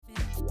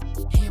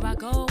I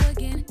go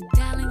again,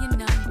 dialing your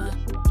number.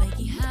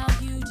 Flaky how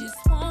you just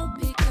won't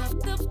pick up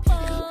the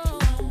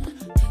phone.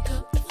 Pick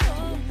up the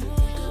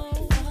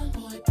phone,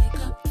 boy, pick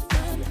up the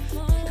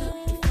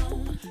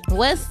phone.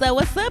 What's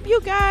up,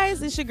 you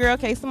guys? It's your girl,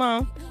 K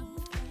Simone.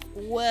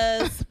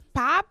 Was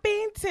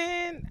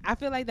Poppington. I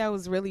feel like that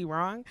was really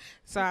wrong,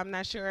 so I'm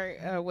not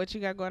sure what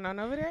you got going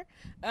on over there.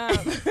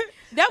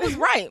 That was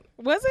right.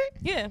 Was it?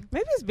 Yeah.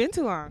 Maybe it's been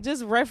too long.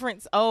 Just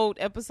reference old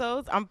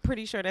episodes. I'm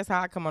pretty sure that's how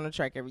I come on the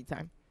track every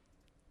time.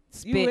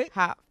 You Spit would?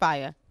 hot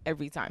fire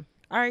every time.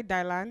 All right,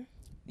 Dylan.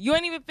 You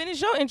ain't even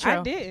finished your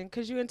intro. I didn't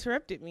because you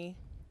interrupted me.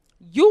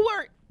 You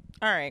were.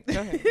 All right, go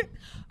ahead.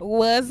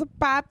 Was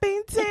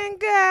Poppington,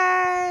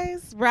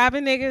 guys.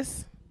 Robbing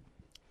niggas.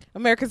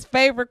 America's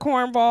favorite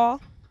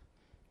cornball.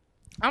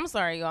 I'm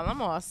sorry, y'all.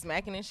 I'm all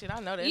smacking and shit. I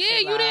know that. Yeah,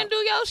 shit you loud. didn't do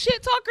your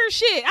shit talker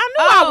shit. I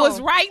knew I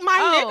was right,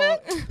 my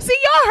nigga. See,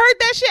 y'all heard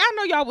that shit. I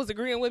know y'all was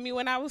agreeing with me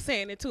when I was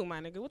saying it too, my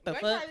nigga. What the Ray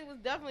fuck? Charlie was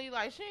definitely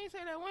like, she ain't say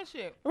that one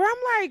shit. Where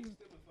I'm like,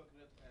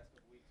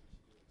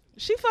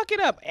 she fuck it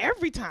up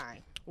every time.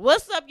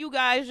 What's up, you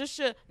guys? Just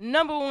your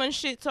number one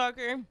shit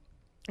talker,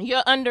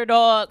 your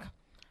underdog,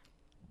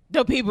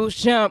 the people's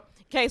champ,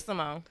 K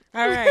Simone.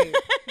 All right.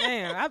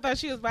 Damn, I thought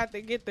she was about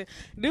to get the,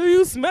 do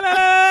you smell it?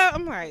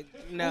 I'm like,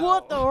 no.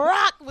 What the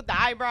rock with the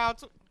eyebrow?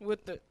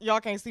 With the, Y'all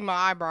can't see my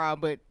eyebrow,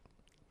 but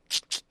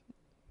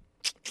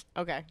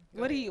okay.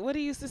 what do you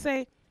used to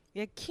say?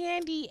 Your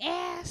candy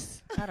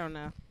ass? I don't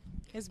know.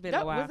 It's been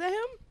a while. Was that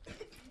him?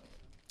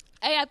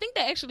 Hey, I think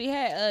they actually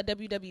had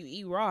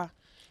WWE Raw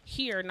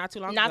here not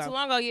too long ago. Not too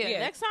long ago, yeah. Yeah.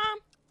 Next time,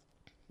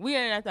 we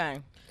in that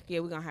thing.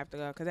 Yeah, we're going to have to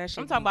go because that shit.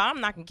 I'm talking about I'm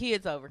knocking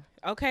kids over.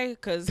 Okay,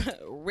 because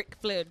Ric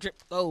Flair drip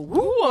go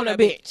woo on a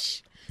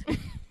bitch.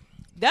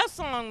 That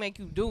song make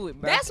you do it,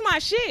 bro. That's my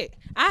shit.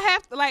 I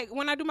have to, like,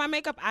 when I do my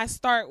makeup, I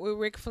start with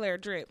Ric Flair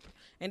drip.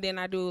 And then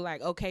I do,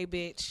 like, okay,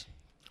 bitch.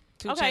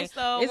 2 Okay, Chainz.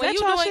 so Is when that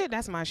you your doing- shit?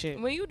 That's my shit.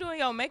 when you doing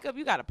your makeup,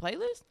 you got a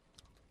playlist?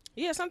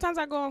 Yeah, sometimes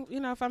I go,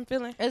 you know, if I'm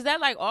feeling. Is that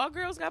like all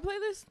girls got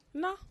playlists?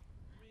 No.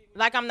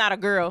 Like I'm not a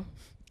girl.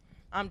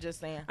 I'm just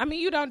saying. I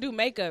mean, you don't do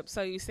makeup,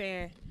 so you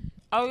saying,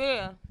 Oh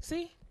yeah,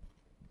 see?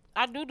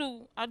 I do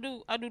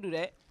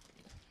that.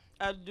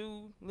 I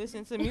do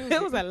listen to music.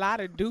 There was a lot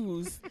of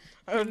do's.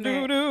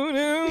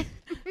 do.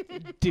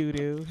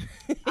 Doo-doo.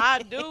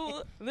 I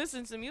do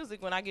listen to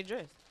music when I get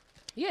dressed.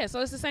 Yeah,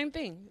 so it's the same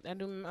thing. I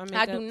do my I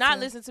makeup. do not too.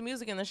 listen to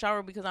music in the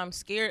shower because I'm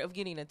scared of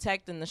getting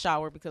attacked in the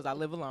shower because I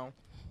live alone.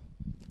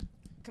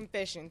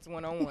 Confessions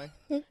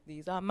 101.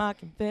 These are my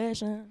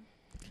confessions.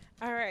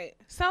 All right.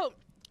 So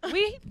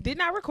we did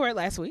not record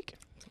last week.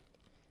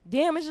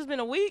 Damn, it's just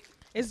been a week.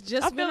 It's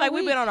just I been feel a like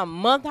we've week. been on a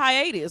month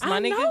hiatus, my I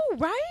nigga. know,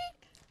 right?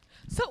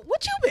 So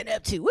what you been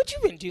up to? What you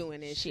been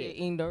doing and shit?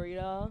 Eating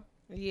Dorito.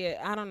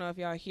 Yeah, I don't know if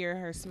y'all hear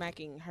her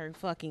smacking her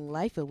fucking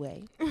life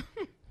away.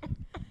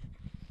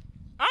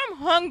 I'm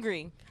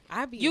hungry.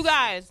 I be You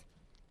guys,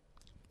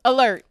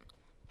 alert.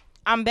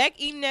 I'm back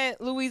eating at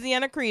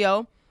Louisiana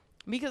Creole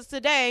because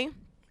today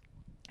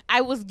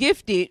I was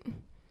gifted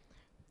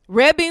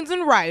red beans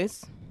and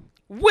rice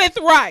with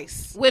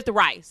rice. with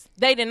rice.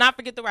 They did not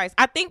forget the rice.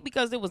 I think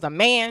because it was a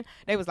man,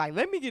 they was like,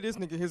 let me get this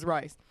nigga his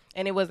rice.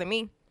 And it wasn't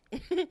me.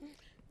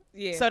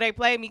 Yeah. So they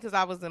played me because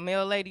I was a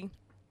male lady.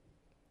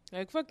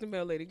 Like, fuck the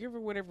mail lady. Give her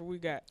whatever we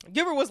got.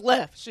 Give her what's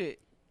left. Shit.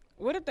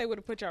 What if they would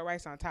have put your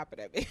rice on top of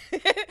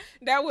that?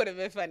 That would have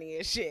been funny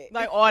as shit.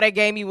 Like, all they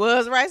gave me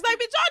was rice. Like,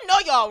 bitch, y'all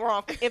know y'all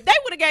wrong. If they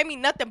would have gave me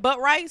nothing but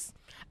rice,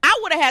 I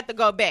would have had to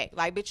go back.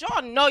 Like, bitch,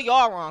 y'all know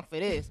y'all wrong for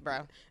this,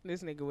 bro.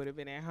 This nigga would have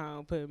been at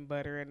home putting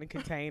butter in the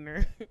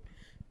container.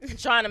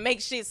 Trying to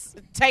make shit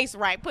taste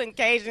right. Putting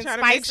Cajun Trying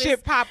spices. to make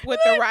shit pop with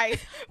the rice.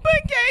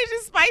 Putting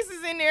Cajun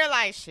spices in there.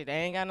 Like, shit, I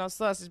ain't got no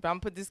sausage, but I'm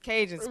put this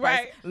Cajun spice.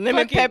 Right.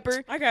 Lemon Fucking-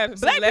 pepper. I got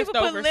some Black people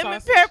leftover put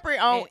lemon sausage pepper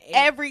on and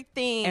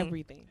everything.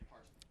 everything.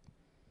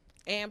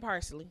 And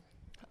parsley.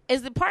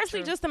 Is the parsley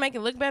True. just to make it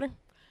look better?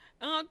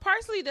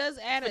 Parsley does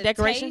add For a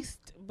decoration?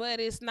 taste,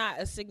 but it's not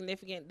a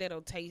significant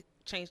that'll change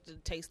the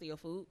taste of your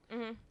food.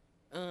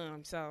 Mm-hmm.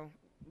 So,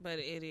 but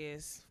it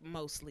is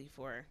mostly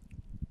for.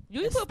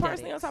 You put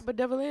parsley on Aesthetics. top of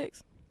devil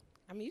eggs?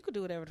 I mean, you could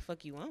do whatever the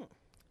fuck you want.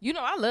 You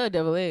know I love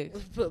devil eggs.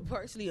 Put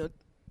parsley on.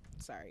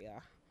 Sorry,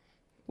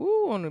 y'all.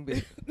 Ooh, on a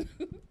bit.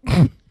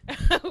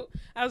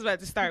 I was about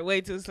to start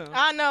way too soon.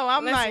 I know.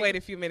 I'm Let's like, wait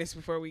a few minutes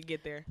before we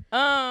get there.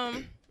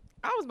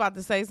 I was about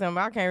to say something,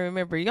 but I can't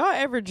remember. Y'all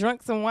ever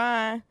drunk some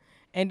wine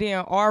and then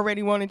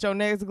already wanted your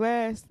next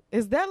glass?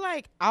 Is that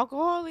like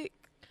alcoholic?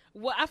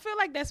 Well, I feel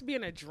like that's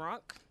being a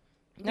drunk.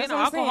 That's You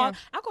know, what I'm saying.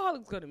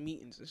 alcoholics go to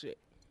meetings and shit.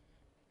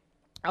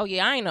 Oh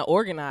yeah, I ain't an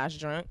organized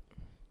drunk.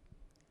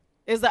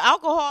 Is the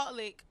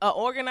alcoholic a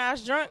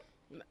organized drunk?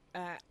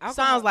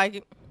 Sounds like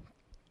it.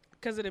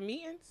 Because of the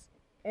meetings?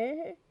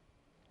 Mm-hmm.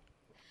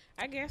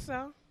 I guess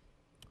so.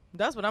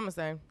 That's what I'm gonna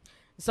say.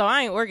 So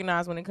I ain't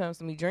organized when it comes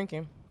to me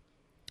drinking.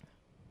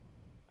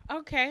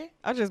 Okay.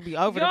 I'll just be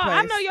over Y'all, the place.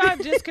 I know y'all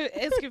just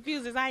as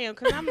confused as I am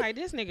because I'm like,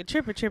 this nigga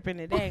tripping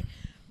today.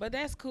 But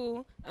that's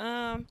cool.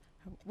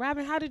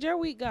 Robin, how did your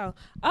week go?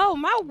 Oh,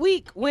 my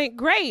week went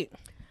great.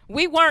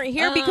 We weren't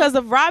here because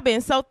of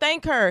Robin, so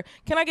thank her.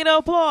 Can I get an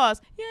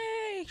applause?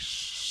 Yay!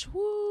 Shh,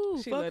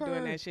 woo! She fuck love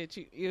doing her. that shit.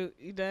 You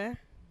done?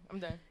 I'm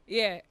done.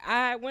 Yeah,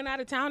 I went out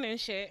of town and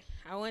shit.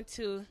 I went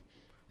to.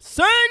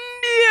 San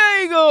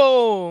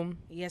Diego.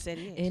 Yes, it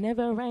is. It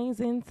never rains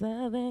in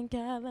Southern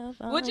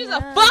California. Which is a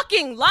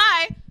fucking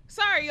lie.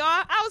 Sorry, y'all.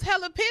 I was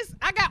hella pissed.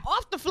 I got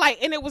off the flight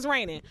and it was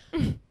raining.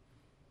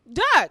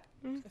 Dog.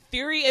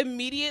 Fury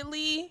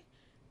immediately.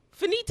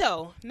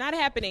 Finito. Not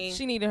happening.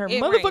 She needed her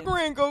It motherfucking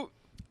rains. raincoat.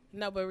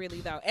 No, but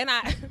really though. And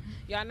I,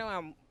 y'all know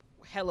I'm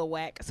hella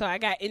whack. So I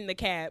got in the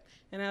cab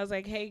and I was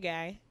like, hey,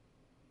 guy.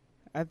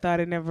 I thought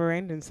it never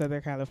rained in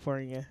Southern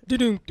California.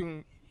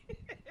 Dun-dun-dun.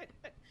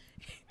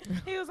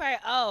 He was like,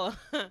 oh.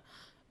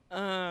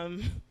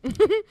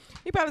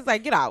 He probably was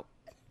like, get out.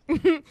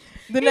 The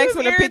He next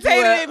was one to pick you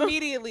irritated up.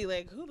 immediately.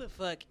 Like, who the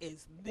fuck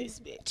is this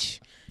bitch?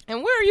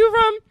 And where are you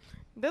from?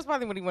 That's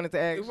probably what he wanted to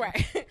ask.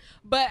 Right.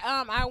 But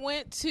I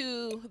went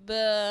to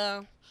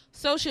the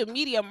Social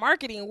Media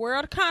Marketing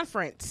World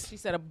Conference. She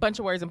said a bunch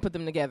of words and put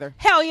them together.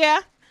 Hell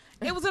yeah.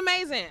 It was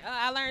amazing.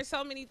 I learned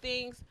so many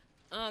things.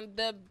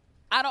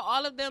 Out of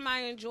all of them, I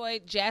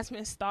enjoyed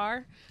Jasmine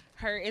Starr.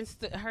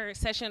 Her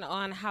session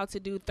on how to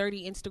do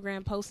 30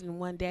 Instagram posts in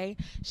one day.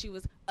 She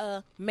was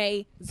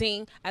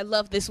amazing. I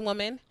love this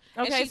woman.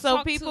 And Okay, she so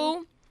talked to-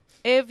 people,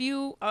 if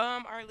you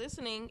are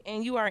listening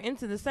and you are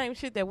into the same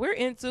shit that we're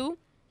into,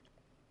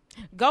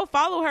 go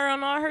follow her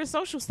on all her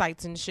social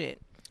sites and shit.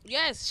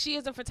 Yes, she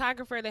is a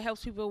photographer that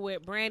helps people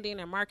with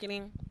branding and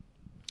marketing.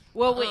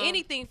 Well, with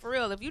anything for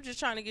real, if you're just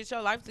trying to get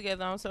your life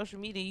together on social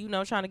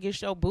media, trying to get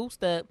your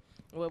boost up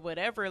with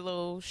whatever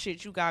little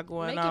shit you got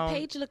going Make on. your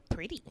page look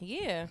pretty.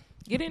 Yeah,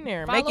 get in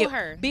there. Follow Make it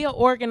her. Be an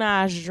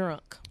organized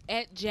drunk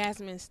At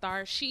Jasmine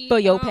Starr. She for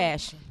your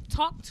passion.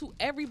 talked to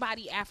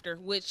everybody after,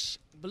 which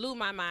blew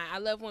my mind. I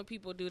love when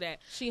people do that.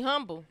 She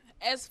humble.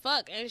 As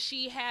fuck. And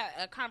she had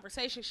a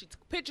conversation. She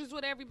took pictures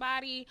with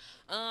everybody.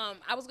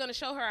 I was going to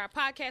show her our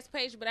podcast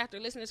page, but after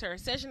listening to her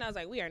session, I was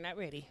like, we are not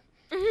ready.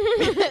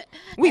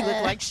 We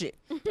look like shit.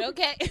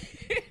 Okay.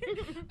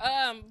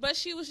 But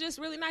she was just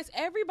really nice.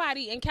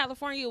 Everybody in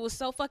California was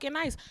so fucking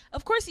nice.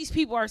 Of course, these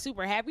people are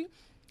super happy.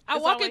 I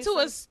It's walk always into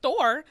a so.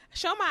 store,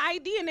 show my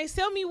ID, and they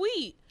sell me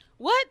weed.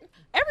 What?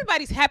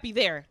 Everybody's happy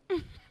there.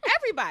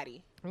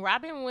 Everybody.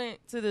 Robin went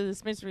to the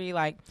dispensary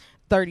like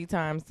 30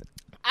 times.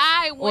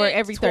 I went Or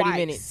every 30 twice.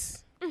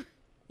 minutes.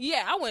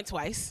 Yeah, I went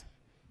twice.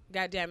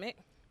 God damn it.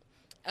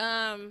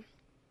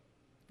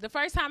 The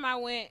first time I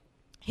went,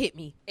 Hit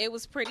me. it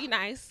was pretty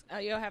nice.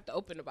 You'll have to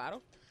open the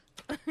bottle.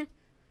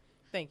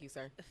 Thank you,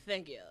 sir.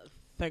 Thank you.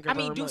 Thank you. I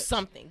mean, very do much.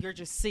 something. You're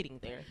just sitting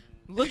there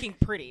looking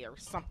pretty or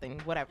something,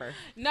 whatever.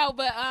 No,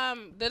 but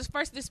the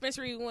first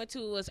dispensary we went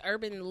to was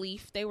Urban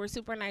Leaf. They were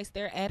super nice.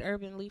 They're at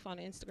Urban Leaf on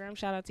Instagram.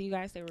 Shout out to you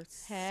guys. They were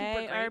super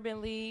Hey, great.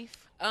 Urban Leaf.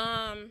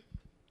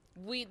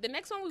 The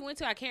next one we went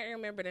to, I can't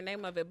remember the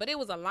name of it, but it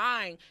was a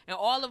line, and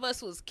all of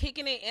us was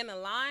kicking it in a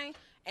line,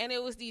 and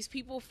it was these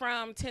people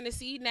from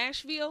Tennessee,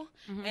 Nashville,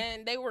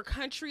 and they were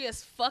country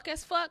as fuck,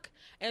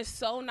 and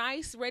so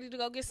nice, ready to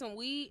go get some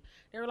weed.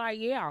 They were like,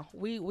 yeah,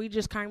 we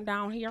just came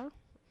down here,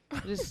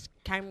 just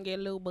came and get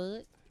a little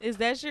bud. Is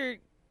that your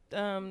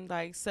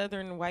like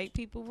Southern white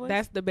people voice?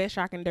 That's the best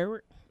I can do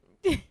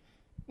it.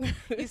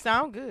 You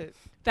sound good.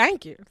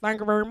 Thank you. Thank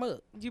you very much.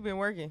 You've been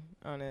working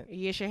on it.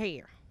 Yes, you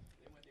have.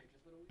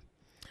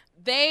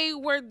 They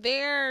were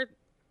there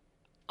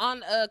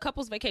on a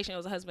couple's vacation. It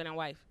was a husband and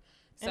wife.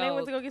 So, And they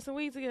went to go get some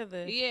weed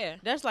together. yeah.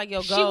 That's like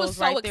your goals She was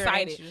so right there,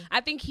 ain't excited. you? I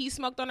think he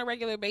smoked on a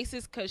regular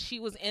basis because she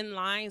was in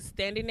line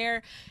standing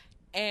there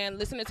and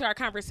listening to our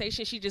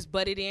conversation. She just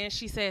butted in.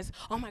 She says,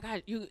 oh my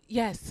God,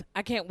 yes,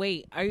 I can't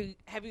wait.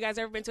 Have you guys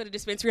ever been to the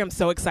dispensary? I'm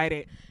so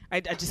excited. I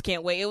just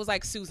can't wait. It was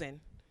like Susan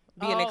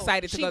being Oh,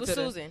 excited to she go was to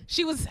Susan.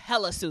 She was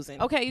hella Susan.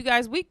 Okay, you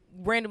guys, we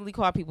randomly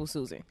call people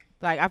Susan.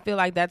 Like, I feel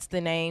like that's the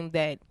name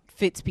that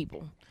fits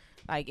people.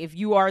 Like, if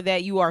you are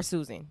that, you are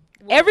Susan.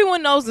 Well-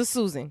 Everyone knows a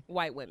Susan.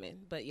 White women,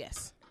 but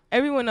yes.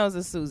 Everyone knows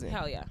a Susan.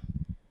 Hell yeah.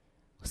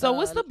 So,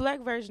 what's the black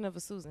version of a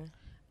Susan?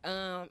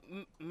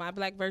 My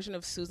black version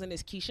of Susan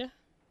is Keisha.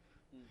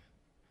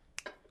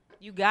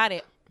 You got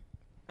it.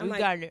 I'm We like,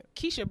 got it.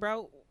 Keisha,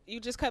 bro, you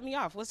just cut me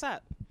off. What's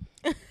up?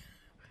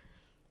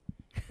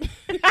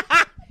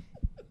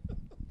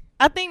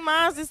 I think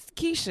mine's is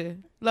Keisha.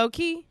 Low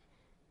key.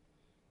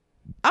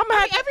 I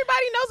mean,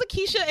 everybody knows a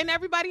Keisha and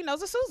everybody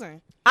knows a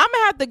Susan. I'm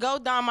gonna have to go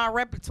down my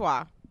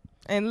repertoire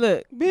and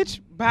look. Bitch,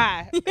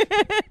 bye.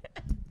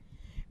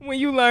 When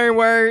you learn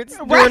words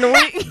during the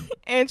week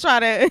and try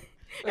to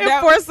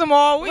enforce them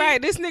all week.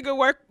 Right, this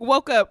nigga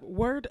woke up.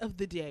 Word of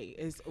the day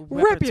is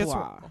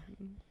repertoire.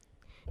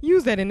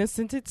 Use that in a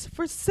sentence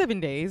for 7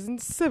 days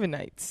and 7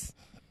 nights.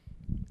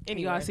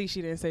 Anyway. Y'all see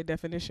she didn't say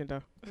definition,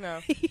 though. No,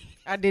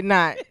 I did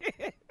not.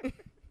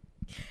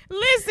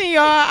 Listen,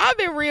 y'all, I've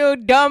been real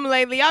dumb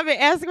lately. I've been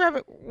asking her,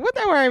 what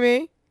that word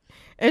mean?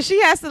 And she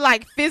has to,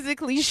 like,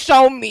 physically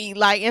show me,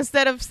 like,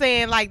 instead of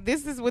saying, like,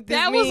 this is what this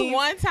That means. was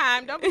one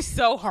time. Don't be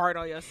so hard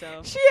on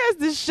yourself. She has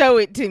to show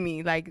it to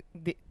me, like,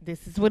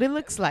 this is what it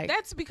looks like.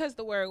 That's because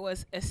the word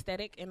was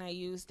aesthetic, and I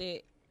used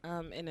it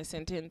in a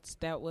sentence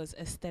that was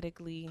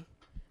aesthetically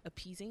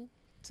appeasing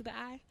to the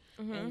eye.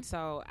 And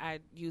so I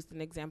used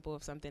an example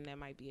of something that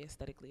might be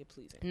aesthetically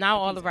pleasing. Now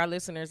all of our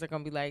listeners are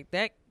gonna be like,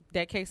 that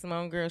K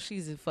Simone girl,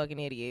 she's a fucking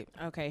idiot.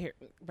 Okay, here,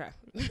 bro.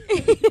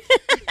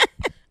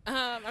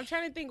 I'm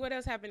trying to think what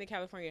else happened in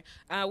California.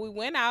 We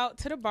went out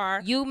to the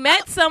bar. You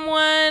met someone.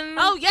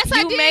 Oh, yes, I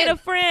You did. made a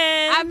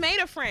friend. I made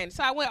a friend.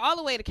 So I went all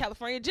the way to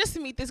California just to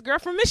meet this girl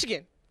from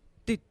Michigan.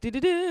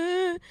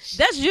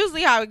 That's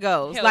usually how it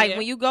goes. Hell like yeah.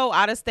 when you go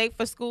out of state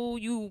for school,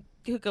 you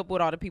hook up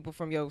with all the people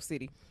from your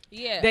city.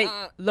 Yeah. They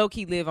low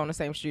key live on the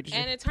same street as you.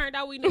 And it turned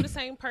out we knew the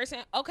same person.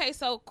 Okay,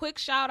 so quick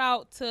shout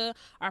out to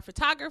our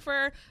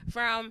photographer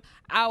from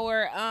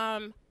our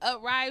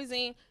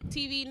Uprising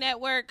TV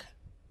network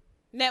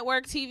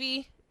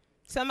TV.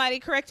 Somebody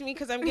correct me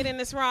because I'm getting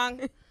this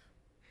wrong.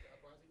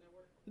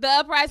 The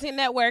Uprising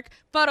Network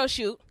photo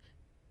shoot.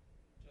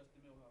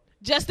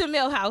 Justin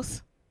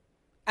Millhouse.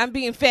 I'm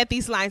being fed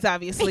these lines,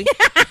 obviously.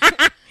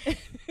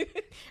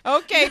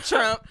 Okay,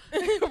 Trump.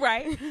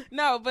 Right?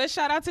 No, but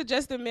shout out to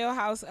Justin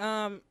Millhouse.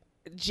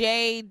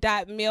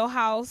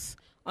 J.Millhouse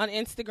on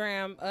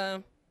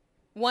Instagram.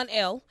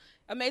 1L.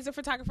 Amazing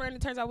photographer, and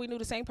it turns out we knew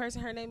the same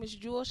person. Her name is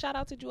Jewel. Shout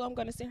out to Jewel. I'm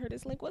gonna send her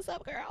this link. What's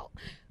up, girl?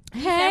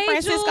 Hey, San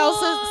Francisco,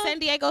 Jewel. San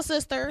Diego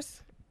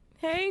sisters.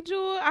 Hey,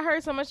 Jewel. I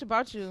heard so much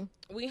about you.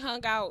 We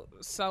hung out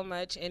so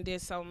much and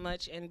did so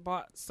much and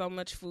bought so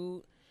much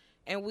food,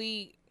 and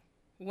we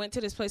went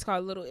to this place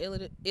called Little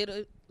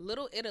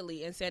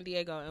Italy in San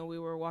Diego, and we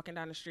were walking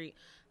down the street,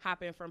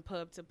 hopping from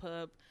pub to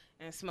pub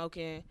and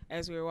smoking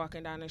as we were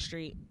walking down the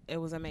street. It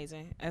was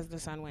amazing as the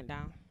sun went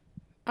down.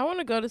 I want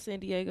to go to San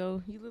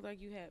Diego. You look like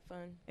you had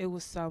fun. It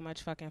was so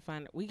much fucking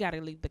fun. We got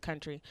to leave the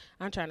country.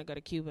 I'm trying to go to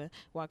Cuba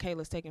while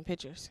Kayla's taking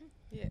pictures.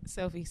 Yeah,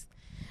 selfies.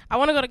 I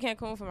want to go to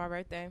Cancun for my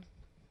birthday.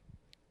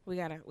 We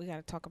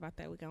gotta talk about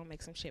that. We gonna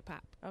make some shit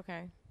pop.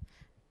 Okay.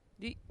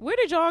 Where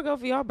did y'all go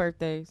for your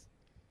birthdays?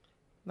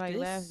 Like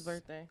This- last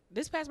birthday.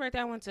 This past birthday,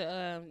 I went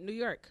to New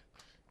York.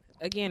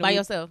 Again, By we-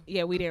 yourself.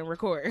 Yeah, we didn't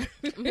record.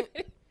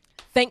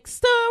 Thanks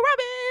to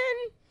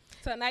Robin.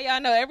 So now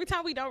y'all know every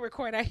time we don't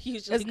record, I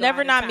usually It's go never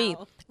out of not me.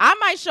 town. I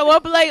might show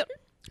up late,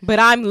 but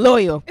I'm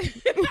loyal.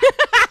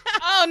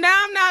 Oh,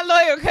 now I'm not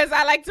loyal because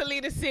I like to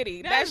leave the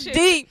city. That That's shit.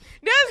 deep.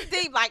 That's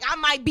deep. Like I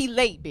might be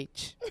late,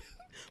 bitch.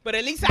 But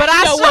at least But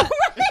I show show up.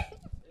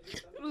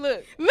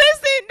 Look,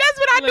 Listen, that's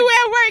what I do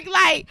at work.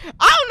 Like,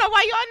 I don't know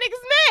why y'all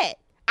niggas mad.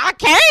 I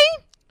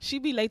came she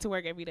be late to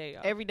work every day,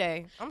 y'all. every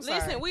day. I'm sorry.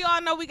 Listen, we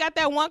all know we got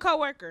that one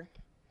coworker.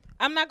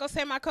 I'm not gonna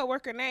say my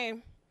coworker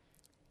name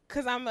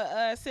because I'm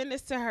gonna send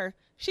this to her.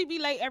 She be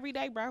late every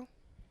day, bro.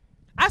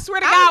 I swear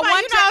to I God, was like,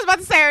 one you know I was time, about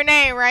to say her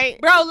name,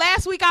 right? bro.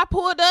 Last week I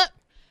pulled up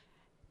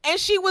and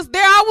she was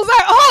there. I was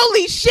like,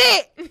 holy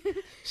shit,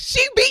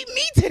 she beat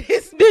me to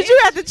this. Did you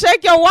have to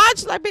check your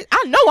watch? Like, bitch,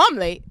 I know I'm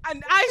late.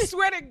 I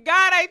swear to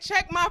God, I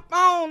checked my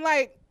phone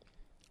like,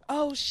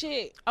 oh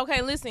shit.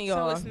 Okay, listen, So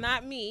y'all. it's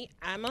not me.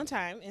 I'm on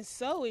time, and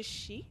so is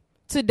she.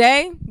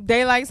 Today,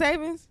 daylight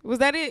savings, was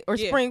that it? Or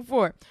Yeah. spring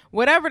 4?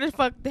 Whatever the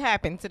fuck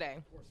happened today.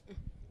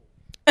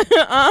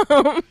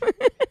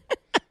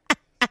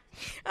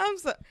 I'm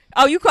so.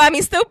 Oh, you call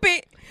me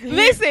stupid?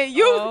 Listen,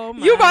 you Oh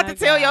you about to my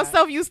tell God.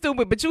 yourself you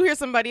stupid, but you hear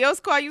somebody else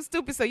call you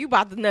stupid, so you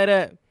about to nut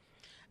up.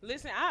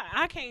 Listen,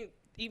 I can't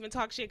even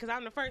talk shit because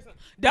I'm the first one.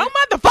 Don't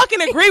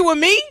motherfucking agree with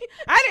me.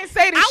 I didn't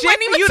say this I shit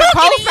wasn't for even you to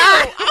talking to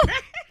co-sign. you.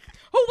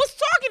 Who was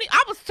talking to you?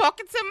 I was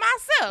talking to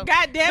myself.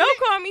 God damn Don't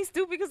it. call me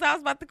stupid because I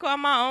was about to call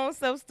my own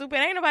self stupid.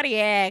 Ain't nobody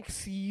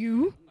ask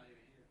you.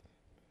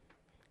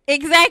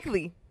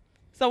 Exactly.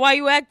 So why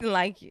you acting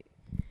like it?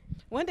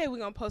 One day we're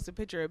going to post a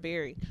picture of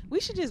Barry.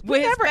 We should just, we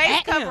With his never face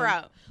at cover him.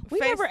 out. We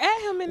Face- never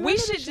at him. In We none of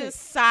should this shit.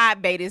 just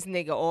side bait this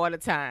nigga all the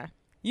time.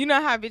 You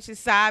know how bitches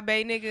side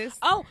bait niggas?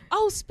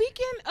 Oh,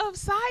 speaking of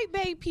side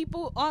bay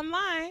people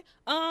online,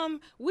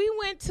 we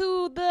went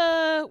to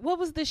the, what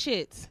was the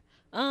shits?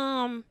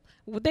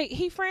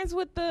 He friends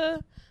with the,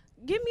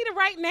 give me the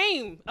right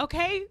name,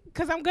 okay?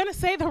 Because I'm going to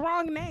say the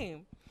wrong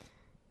name.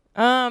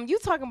 You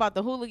talking about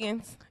the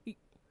hooligans?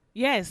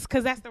 Yes,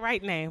 because that's the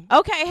right name.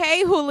 Okay,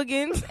 hey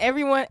hooligans,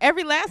 everyone,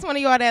 every last one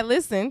of y'all that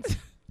listens,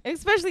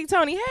 especially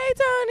Tony. Hey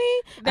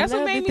Tony, That's I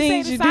what love made the me say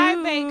things the you side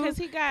do. bay because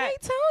he got Hey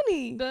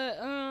Tony.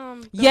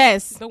 the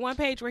Yes. the one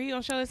page where he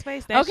don't show his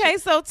face. That Okay,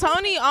 shit- so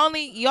Tony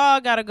only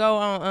y'all gotta go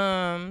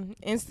on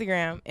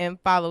Instagram and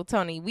follow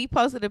Tony. We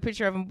posted a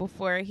picture of him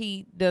before.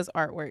 He does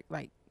artwork,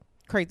 like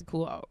crazy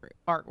cool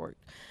artwork.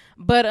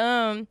 But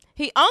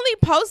he only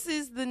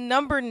posts the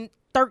number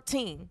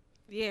 13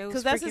 yeah,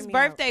 because that's his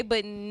birthday,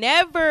 but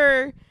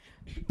never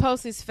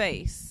posts his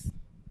face.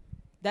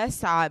 That's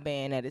side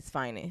band at its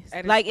finest. At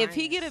its Like if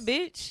he get a finest.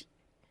 bitch,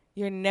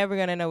 you're never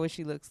gonna know what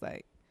she looks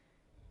like.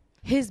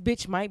 His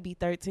bitch might be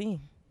 13.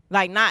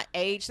 Like not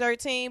age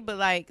 13, but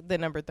like the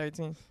number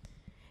 13.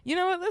 You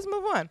know what? Let's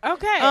move on.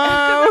 Okay, 'cause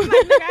I'm Um,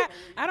 like, nigga,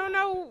 I don't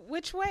know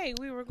which way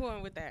we were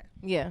going with that.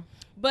 Yeah.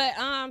 But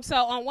so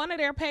on one of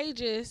their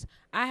pages,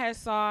 I had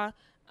saw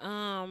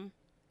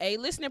a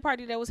listening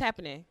party that was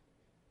happening.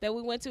 that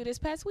we went to this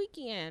past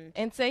weekend.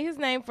 And say his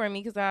name for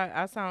me because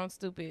I sound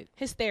stupid.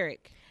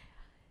 Hysteric.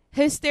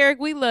 Hysteric,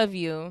 we love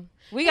you.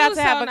 We He got was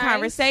to have so a nice.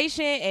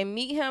 conversation and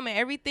meet him and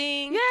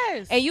everything.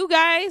 Yes. And you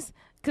guys,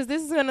 because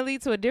this is going to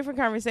lead to a different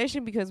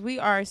conversation because we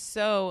are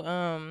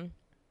so,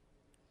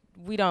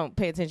 we don't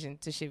pay attention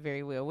to shit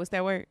very well. What's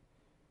that word?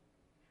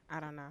 I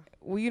don't know.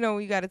 Well, you know,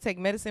 you got to take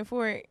medicine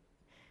for it.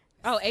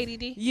 Oh,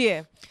 ADD?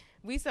 Yeah.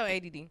 We so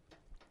ADD.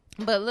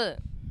 But look,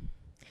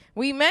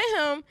 we met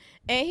him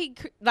and he,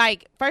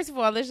 like, first of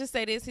all, let's just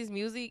say this. His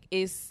music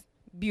is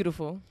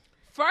beautiful.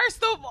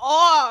 First of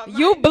all,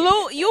 You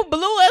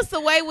blew us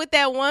away with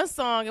that one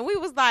song, and we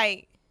was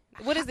like,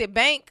 "What is it,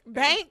 Bank?"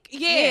 Bank?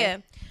 Yeah.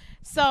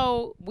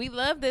 So we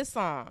love this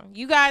song.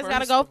 You guys gotta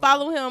First go of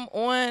follow him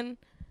on.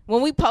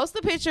 When we post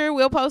the picture,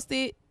 we'll post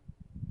it.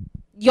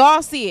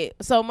 Y'all see it.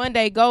 So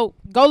Monday, go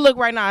look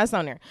right now. It's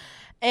on there,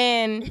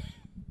 and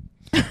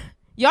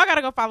y'all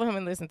gotta go follow him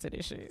and listen to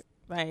this shit.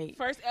 Like,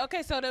 First,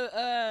 okay, so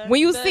the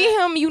when you the- see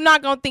him, you're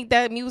not gonna think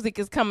that music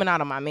is coming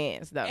out of my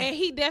man's though. and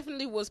he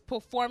definitely was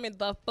performing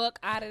the fuck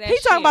out of that. He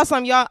shit. talking about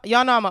something.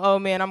 Y'all know I'm an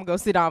old man. I'm gonna go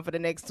sit down for the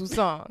next 2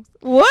 songs.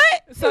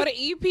 What? So the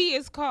EP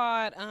is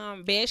called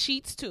Bed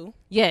Sheets 2.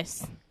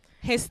 Yes.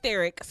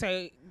 Hysteric.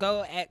 So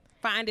go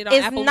find it on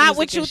It's Apple not Music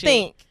what you and shit.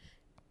 think.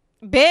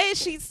 Bed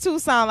Sheets 2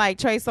 sound like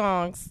Trey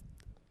Songz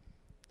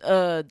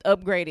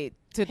upgraded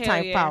to Hell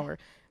Type yeah. Power.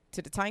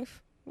 To the Type?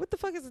 What the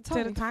fuck is a To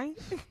Type? the time.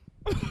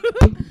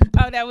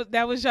 Oh,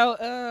 that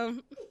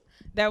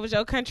was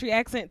your country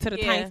accent to the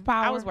Yeah, Type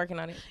Power. I was working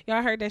on it.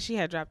 Y'all heard that she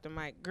had dropped the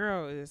mic.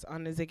 Girl is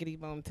on the ziggity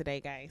boom today,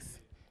 guys.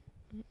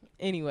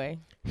 Anyway.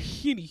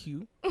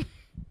 Anywho.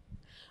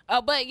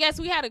 But yes,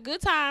 we had a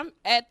good time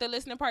at the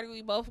listening party.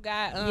 We both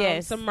got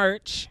Yes. some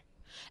merch.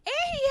 And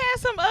he had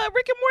some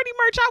Rick and Morty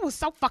merch. I was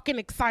so fucking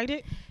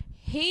excited.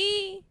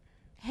 He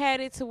had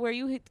it to where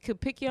you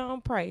could pick your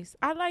own price.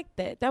 I like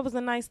that. That was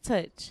a nice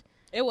touch.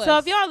 It was. So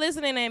if y'all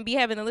listening and be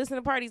having the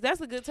listening parties,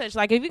 that's a good touch.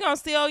 Like if you're gonna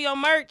steal your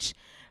merch,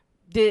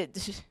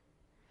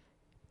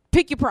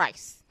 pick your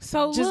price.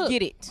 So Just look,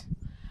 get it.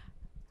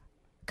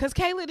 Cause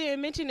Kayla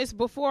didn't mention this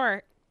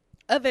before,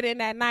 other than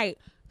that night.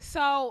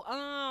 So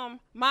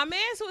my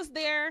man's was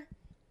there.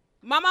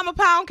 My mama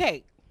pound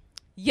cake.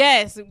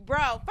 Yes,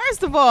 bro.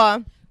 First of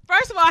all,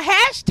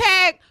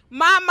 Hashtag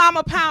my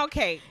mama pound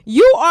cake.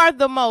 you are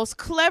the most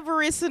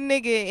cleverest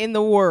nigga in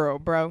the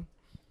world, bro.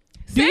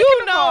 Do you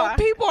Second of know all-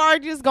 people are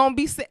just gonna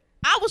be?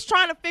 I was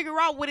trying to figure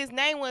out what his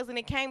name was, and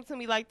it came to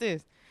me like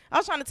this. I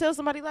was trying to tell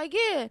somebody like,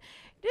 yeah,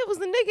 it was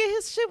the nigga.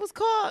 His shit was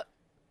called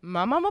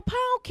My Mama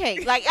Pound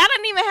Cake. Like I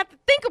didn't even have to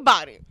think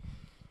about it.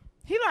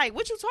 He like,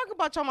 what you talking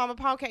about, your mama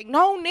pound cake?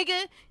 No,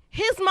 nigga,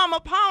 his mama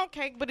pound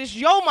cake, but it's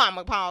your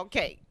mama pound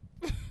cake.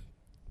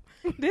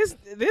 This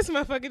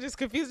motherfucker just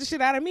confused the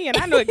shit out of me, and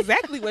I know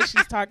exactly what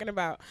she's talking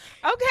about.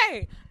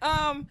 Okay.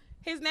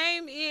 His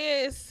name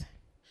is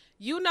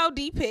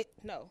D Pit.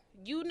 No.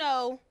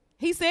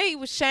 He said he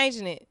was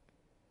changing it.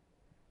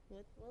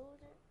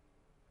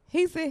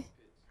 He said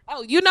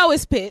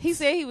It's Pit. he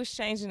said he was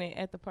changing it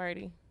at the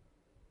party.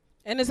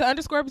 And there's an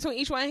underscore between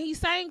each one. He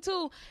sang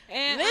too.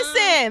 And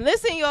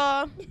Listen,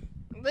 y'all.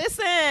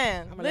 Listen,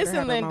 gonna let her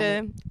have her Linda.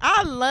 moment.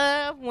 I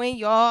love when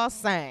y'all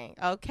sing,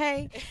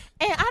 okay?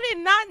 And I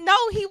did not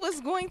know he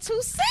was going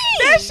to sing.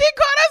 that shit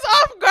caught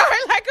us off guard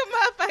like a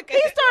motherfucker. He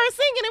started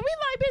singing, and we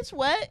like, bitch,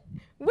 what?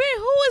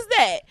 Who is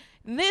that?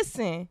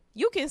 Listen,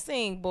 you can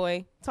sing,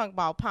 boy. Talk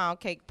about Pound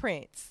Cake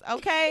Prince,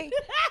 okay?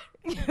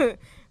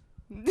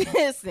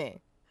 Listen,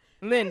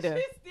 Linda,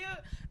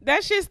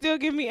 That shit still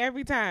give me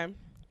every time.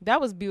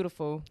 that was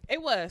beautiful. It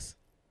was.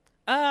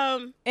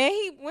 And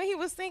when he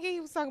was singing,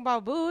 he was talking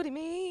about booty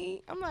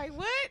me. I'm like,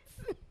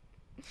 what?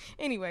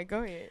 Anyway,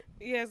 go ahead.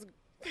 Yes.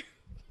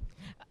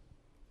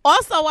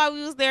 Also, while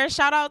we was there,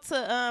 shout out to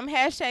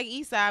hashtag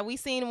Eastside. We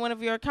seen one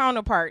of your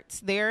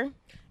counterparts there,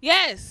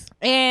 Yes.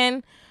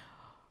 and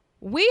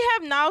we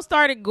have now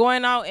started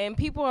going out, and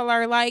people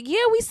are like,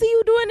 "Yeah, we see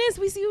you doing this,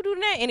 we see you doing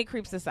that," and it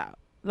creeps us out.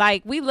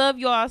 Like we love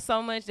y'all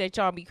so much that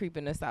y'all be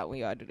creeping us out when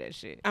y'all do that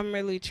shit. I'm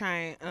really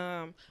trying.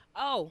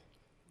 Oh,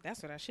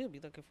 that's what I should be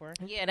looking for.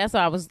 Yeah, that's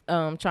what I was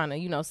trying to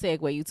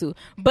segue you to.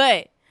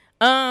 But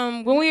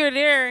when we were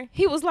there,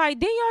 he was like,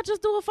 "Didn't y'all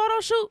just do a photo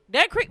shoot?"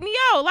 That creeped me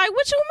out. Like,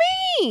 what you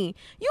mean?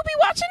 You be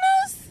watching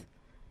us?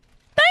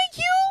 Thank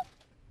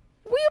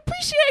you. We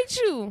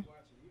appreciate you.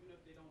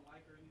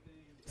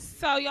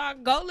 So y'all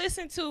go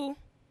listen to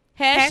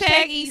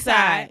Hashtag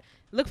Eastside.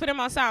 Look for them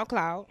on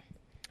SoundCloud.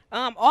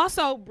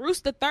 Also, Bruce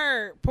the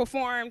Third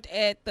performed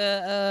at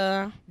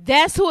the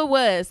That's who it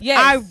was. Yes.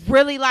 I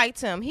really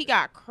liked him. He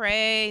got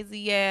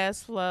crazy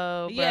ass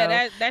flow. Bro.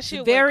 Yeah, that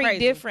shit very went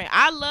crazy. different.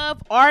 I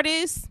love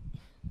artists.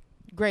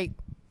 Great.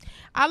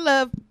 I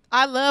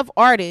love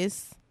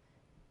artists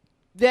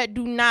that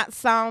do not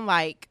sound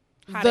like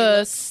How they the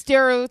look.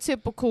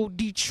 stereotypical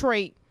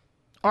Detroit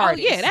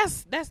artist. Oh yeah,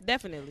 that's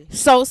definitely.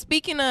 So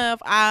speaking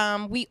of,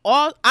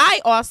 I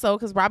also,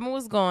 because Robin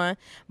was gone,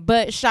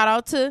 but shout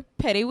out to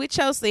Petty with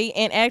Chelsea,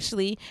 and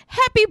actually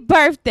happy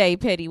birthday,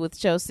 Petty with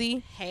Chelsea.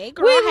 Hey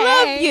girl, We hey.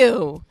 love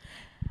you.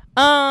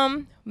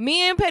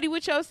 Me and Petty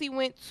with Chelsea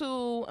went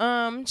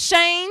to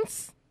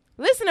Shane's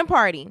listening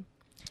party.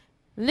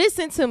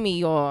 Listen to me,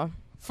 y'all.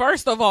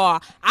 First of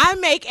all, I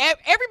make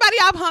everybody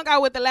I've hung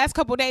out with the last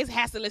couple days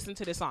has to listen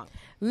to this song.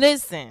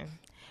 Listen.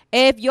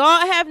 If y'all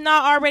have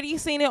not already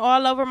seen it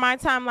all over my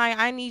timeline,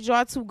 I need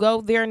y'all to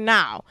go there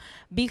now.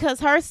 Because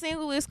her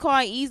single is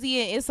called Easy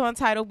and it's on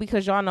Tidal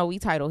because y'all know we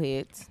Tidal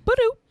heads.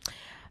 Boo-doo.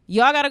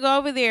 Y'all got to go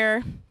over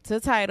there to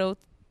Tidal.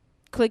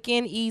 Click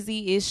in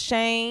Easy. It's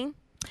Shane.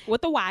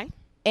 With the Y.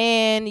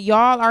 And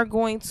y'all are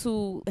going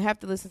to have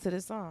to listen to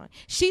this song.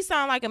 She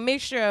sound like a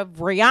mixture of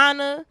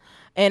Rihanna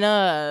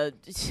and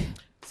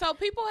So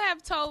people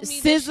have told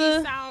me SZA. that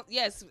she sound.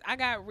 Yes, I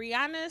got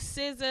Rihanna,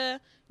 SZA,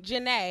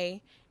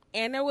 Janae,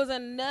 and there was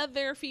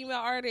another female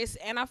artist.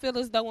 And I feel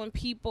as though when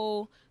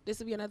people, this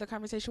will be another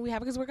conversation we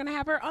have because we're gonna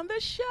have her on the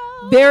show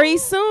very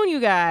soon, you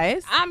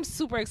guys. I'm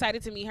super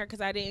excited to meet her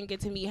because I didn't get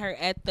to meet her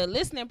at the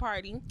listening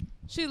party.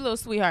 She's a little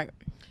sweetheart.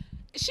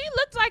 She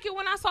looked like it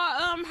when I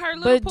saw her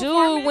little But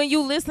performance. dude, when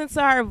you listen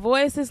to her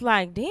voice, it's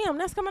like, damn,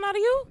 that's coming out of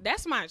you.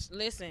 That's my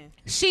listen.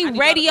 She I need y'all to go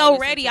radio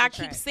listen ready. to the I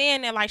keep track.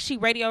 saying that, like, she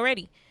radio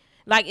ready.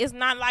 Like, it's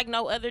not like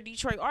no other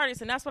Detroit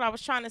artist. And that's what I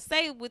was trying to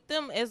say with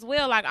them as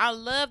well. Like, I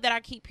love that I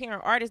keep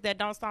hearing artists that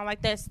don't sound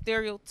like that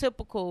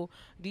stereotypical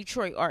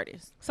Detroit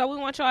artist. So we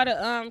want y'all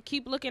to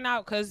keep looking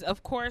out because,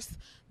 of course,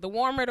 the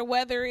warmer the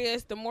weather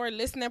is, the more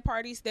listening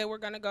parties that we're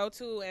going to go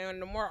to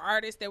and the more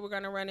artists that we're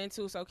going to run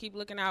into. So keep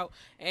looking out.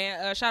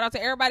 And shout out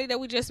to everybody that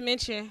we just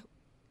mentioned,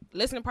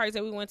 listening parties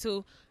that we went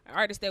to,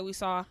 artists that we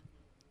saw.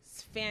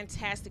 It's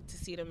fantastic to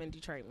see them in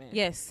Detroit, man.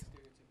 Yes.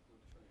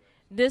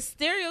 The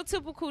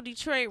stereotypical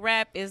Detroit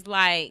rap is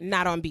like,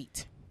 Not on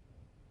beat.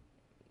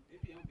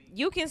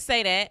 you can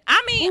say that.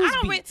 I mean, Who's I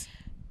don't beat?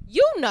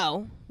 you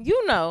know.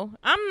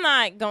 I'm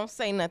not going to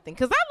say nothing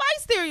because I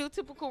like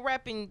stereotypical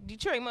rapping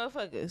Detroit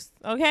motherfuckers,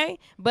 okay?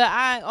 But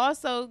I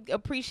also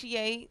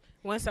appreciate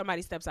When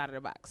somebody steps out of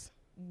the box.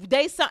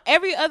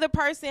 every other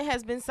person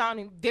has been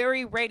sounding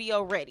very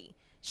radio ready.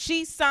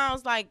 She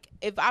sounds like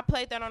if I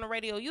played that on the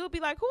radio, you would be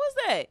like, who is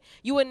that?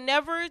 You would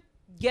never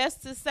guess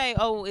to say,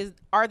 oh,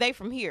 are they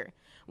from here?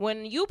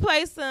 When you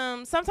play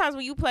sometimes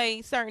when you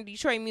play certain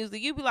Detroit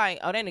music, you be like,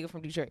 oh, that nigga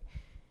from Detroit.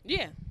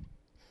 Yeah.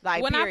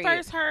 Like, when period.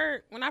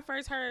 I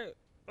first heard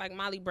like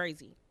Molly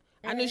Brazy,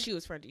 I knew she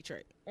was from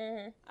Detroit.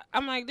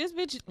 I'm like, this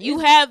bitch. You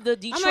have the I'm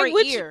Detroit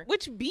like, ear.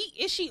 which beat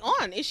is she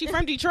on? Is she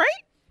from Detroit?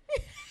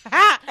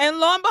 And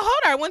lo and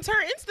behold, I went to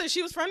her Insta.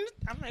 She was from.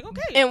 I'm like,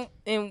 okay.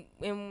 And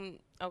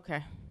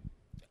okay.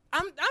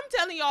 I'm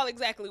telling y'all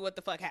exactly what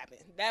the fuck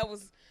happened. That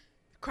was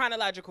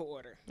chronological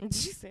order.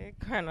 She said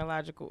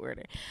chronological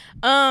order.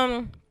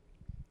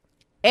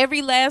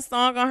 Every last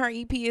song on her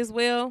EP as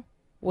well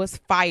was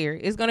fire.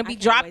 It's gonna be can't wait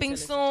to dropping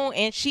listen soon,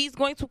 and she's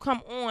going to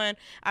come on.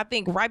 I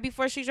think right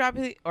before she drop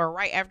it or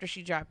right after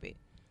she drop it.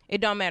 It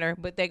don't matter,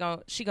 but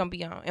she gonna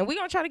be on, and we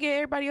gonna try to get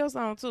everybody else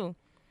on too.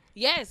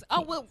 Yes.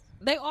 Oh well,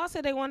 they all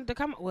said they wanted to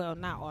come. Well,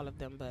 not all of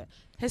them, but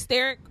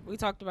Hysteric. We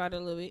talked about it a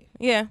little bit.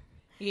 Yeah,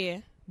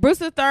 Yeah. Bruce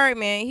the Third,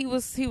 man, he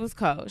was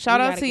cold.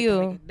 Shout We out gotta to get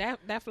you.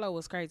 that flow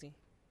was crazy.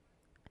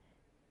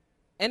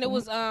 And it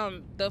was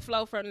the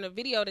flow from the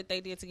video that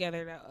they did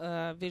together.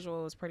 The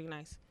visual was pretty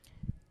nice.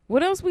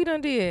 What else we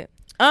done did?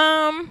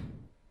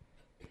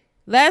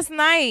 Last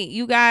night,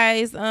 you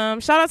guys,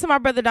 shout out to my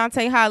brother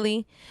Dante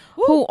Holly,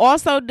 who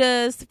also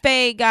does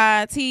fade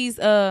guides. He's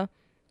a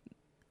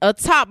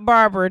top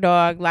barber,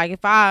 dog. Like,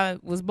 if I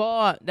was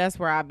bald, that's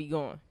where I'd be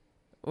going.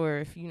 Or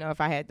if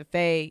I had to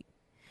fade,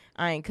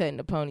 I ain't cutting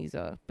the ponies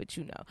off, but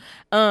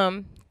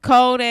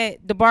Cold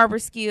at the Barber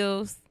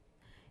Skills.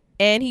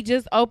 And he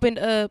just opened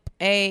up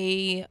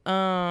a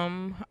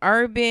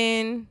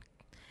urban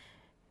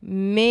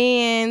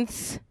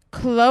men's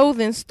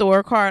clothing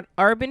store called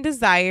Urban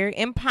Desire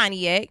in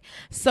Pontiac.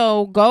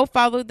 So go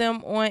follow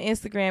them on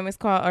Instagram. It's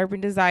called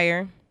Urban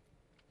Desire.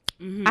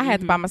 I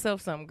had to buy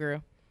myself something,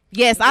 girl.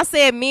 Yes, I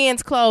said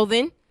men's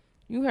clothing.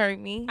 You heard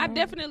me. I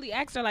definitely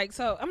asked her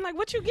so. I'm like,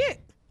 what you get?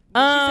 She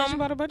said she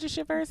bought a bunch of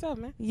shit for herself,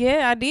 man.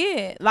 Yeah, I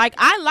did. Like,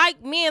 I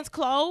like men's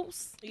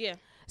clothes. Yeah.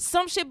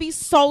 Some should be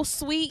so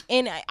sweet,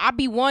 and I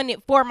be wanting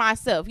it for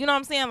myself. You know what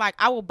I'm saying? Like,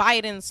 I will buy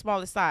it in the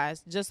smallest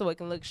size just so it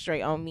can look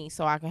straight on me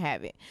so I can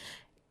have it.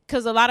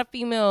 Because a lot of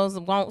females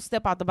won't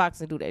step out the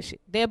box and do that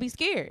shit. They'll be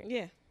scared.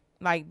 Yeah.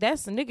 Like,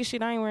 that's the nigga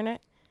shit. I ain't wearing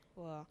that.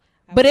 Well,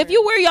 But if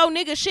you wear your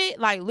nigga shit,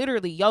 like,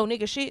 literally your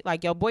nigga shit,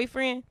 like your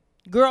boyfriend,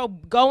 girl,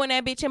 go in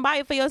that bitch and buy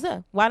it for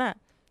yourself. Why not?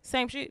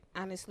 Same shit.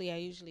 honestly, I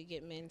usually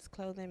get men's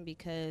clothing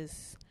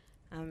because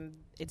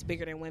it's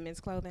bigger than women's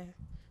clothing.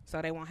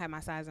 So they won't have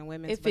my size in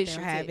women's, It but fits they'll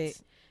your have tits.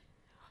 it.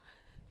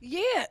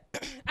 Yeah.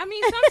 I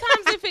mean,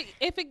 sometimes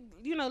if it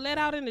let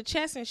out in the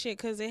chest and shit,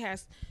 because it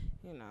has,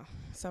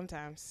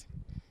 sometimes.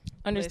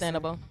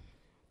 Understandable.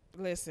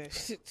 Listen.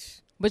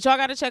 But y'all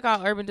got to check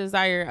out Urban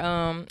Desire.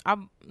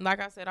 Like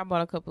I said, I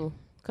bought a couple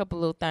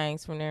little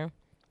things from there.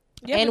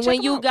 Yeah, and but when check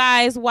 'em you out.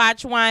 guys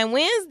watch Wine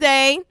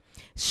Wednesday,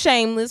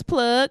 shameless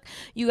plug,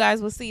 you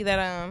guys will see that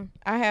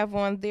I have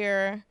on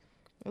their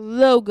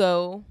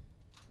logo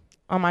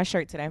on my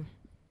shirt today.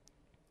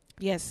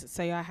 Yes,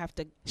 so y'all have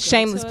to go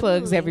Shameless to a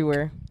plugs link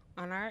everywhere.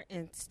 on our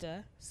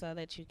Insta so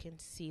that you can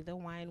see the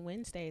Wine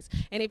Wednesdays.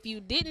 And if you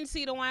didn't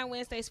see the Wine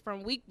Wednesdays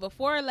from week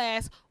before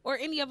last or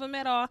any of them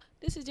at all,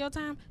 this is your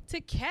time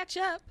to catch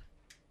up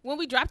when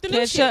we drop the new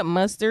Catch shit. up,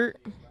 mustard.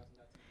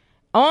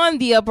 On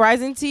the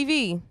Uprising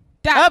TV.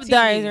 Dot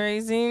TV.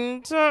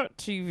 Uprising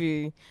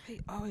TV.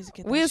 I always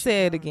get that We'll shit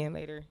say it wrong. again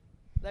later.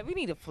 Like, we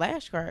need a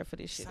flashcard for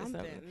this shit or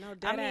Something. something. No,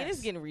 I mean, deadass.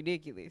 it's getting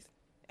ridiculous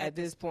at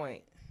this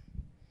point.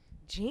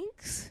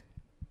 Jinx?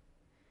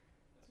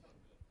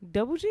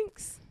 Double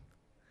jinx?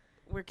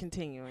 We're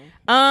continuing.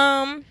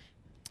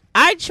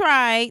 I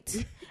tried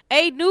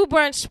a new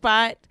brunch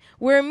spot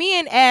where me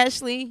and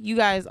Ashley, you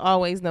guys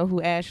always know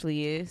who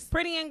Ashley is.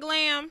 Pretty and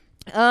Glam.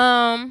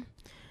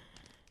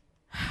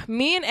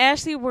 Me and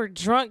Ashley were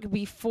drunk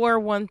before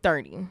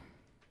 1:30.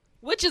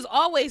 Which is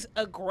always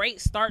a great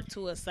start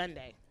to a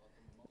Sunday.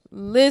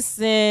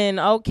 Listen,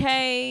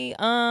 okay.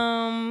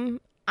 I'm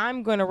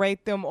gonna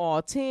rate them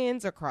all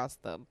 10s across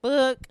the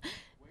book.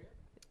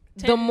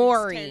 The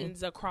Maury.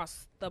 Tens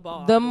across the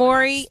ball. The When I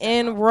Maury step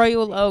in out.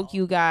 Royal Oak,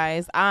 you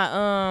guys.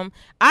 I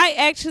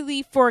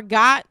actually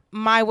forgot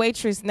my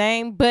waitress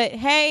name, but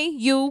hey,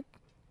 you.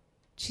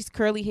 She's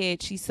curly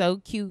head. She's so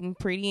cute and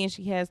pretty, and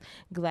she has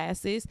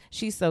glasses.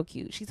 She's so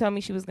cute. She told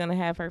me she was gonna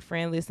have her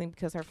friend listening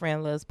because her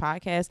friend loves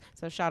podcasts.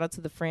 So shout out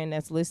to the friend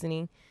that's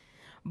listening.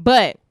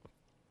 But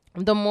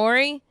the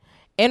Maury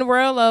in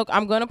Royal Oak,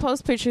 I'm gonna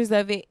post pictures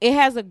of it. It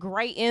has a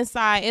great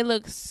inside. It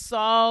looks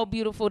so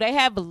beautiful. They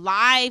have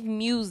live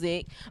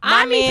music.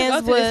 I need to go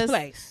to this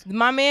place.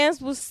 My man's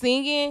was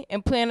singing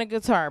and playing a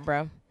guitar,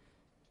 bro.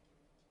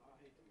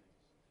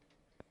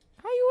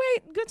 How you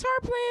ain't guitar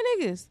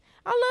playing niggas?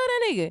 I love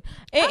that nigga.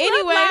 And I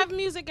anyway, love live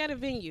music at a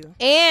venue.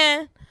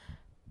 and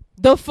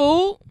the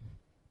food,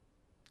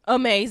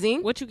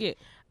 amazing. What you get?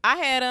 I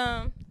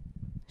had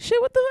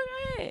shit. What the fuck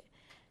I had?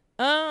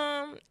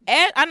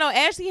 I know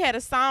Ashley had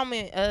a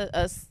salmon.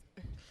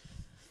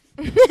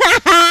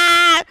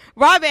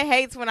 Robin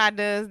hates when I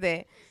does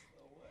that.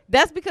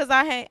 That's because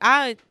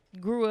I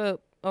grew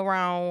up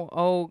around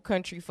old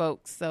country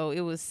folks, so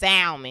it was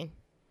salmon.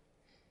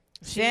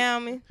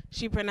 Salmon.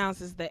 She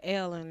pronounces the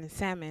L in the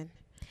salmon.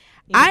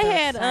 I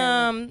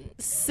had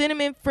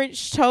cinnamon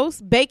French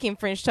toast, bacon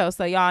French toast.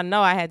 So y'all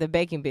know I had the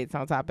bacon bits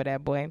on top of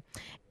that boy,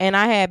 and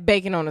I had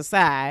bacon on the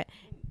side,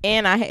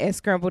 and I had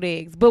scrambled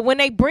eggs. But when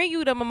they bring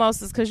you the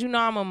mimosas, because you know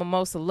I'm a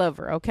mimosa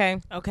lover, okay?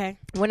 Okay.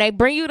 When they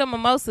bring you the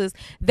mimosas,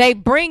 they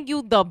bring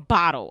you the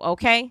bottle,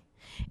 okay?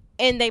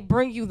 And they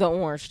bring you the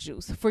orange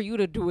juice for you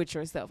to do it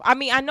yourself. I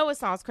mean, I know it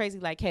sounds crazy,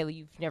 like Kayla,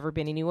 you've never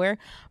been anywhere,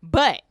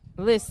 but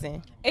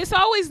listen, It's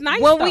always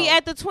nice when though. we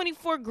at the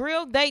 24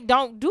 Grill, they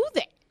don't do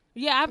that.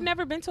 Yeah, I've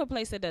never been to a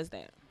place that does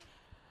that.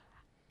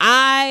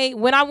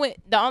 When I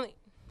went, the only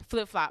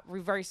flip flop,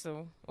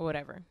 reversal or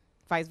whatever,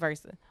 vice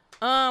versa.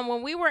 When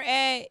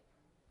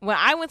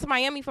I went to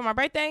Miami for my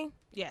birthday,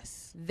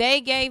 Yes.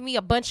 they gave me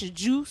a bunch of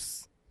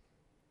juice,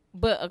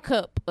 but a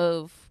cup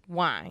of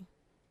wine.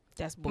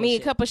 That's I bullshit. mean,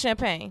 a cup of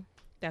champagne.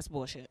 That's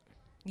bullshit.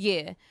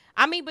 Yeah.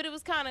 I mean, but it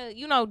was kind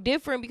of,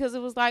 different because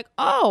it was like,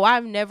 oh,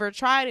 I've never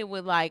tried it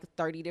with like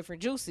 30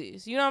 different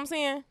juices. You know what I'm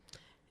saying?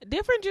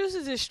 Different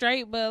juices is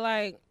straight, but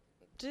like,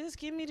 just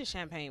give me the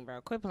champagne, bro.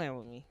 Quit playing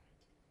with me.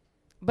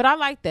 But I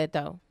like that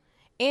though.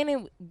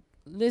 And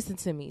listen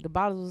to me, the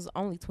bottle was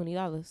only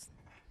 $20.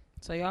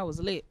 So y'all was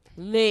lit.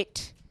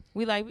 Lit.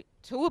 We like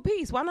 2 a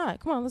piece. Why not?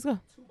 Come on, let's go.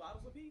 2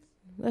 bottles apiece?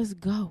 Let's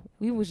go.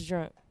 We was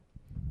drunk.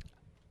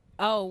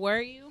 Oh,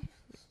 were you?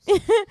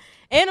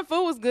 And the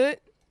food was good.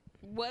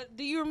 What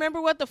do you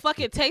remember? What the fuck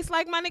it tastes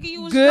like, my nigga?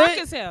 You was Good.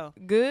 drunk as hell.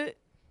 Good.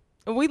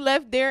 We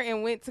left there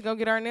and went to go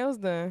get our nails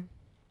done.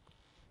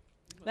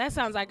 That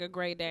sounds like a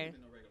great day.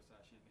 No regular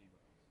size champagne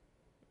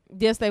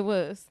bottles. Yes, they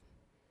was.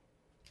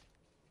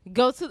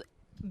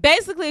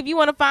 Basically, if you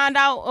want to find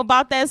out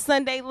about that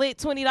Sunday lit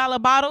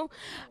 $20 bottle,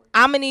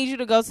 I'm going to need you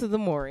to go to the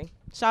Maury.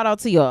 Shout out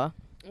to y'all.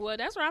 Well,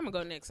 that's where I'm gonna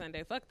go next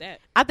Sunday. Fuck that.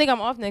 I think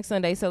I'm off next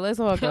Sunday, so let's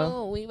all go.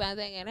 Oh, we about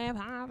to get that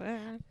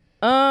poppin'.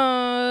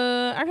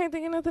 I can't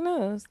think of nothing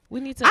else.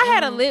 We need to. I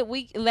had a lit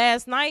week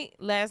last night.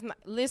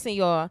 Listen,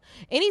 y'all.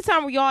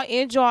 Anytime y'all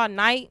end y'all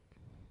night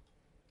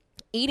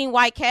eating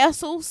White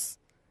Castles,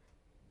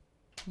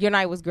 your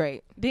night was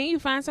great. Didn't you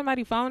find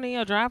somebody phone in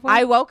your driveway?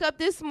 I woke up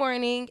this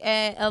morning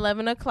at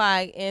 11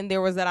 o'clock and there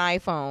was an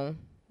iPhone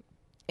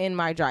in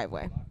my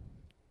driveway.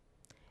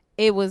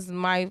 It was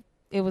my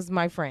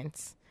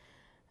friend's.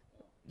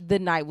 The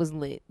night was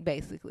lit,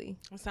 basically.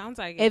 Sounds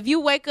like it. If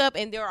you wake up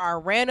and there are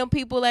random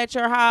people at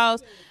your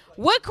house,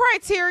 what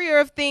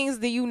criteria of things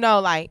do you know?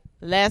 Like,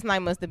 last night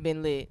must have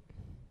been lit.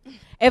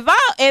 If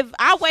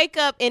I wake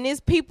up and there's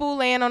people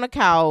laying on the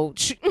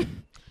couch,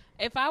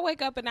 If I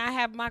wake up and I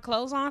have my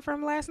clothes on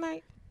from last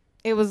night,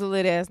 it was a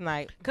lit ass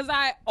night. because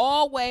I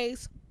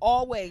always put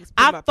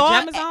I my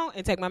thought- pajamas on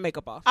and take my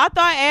makeup off. I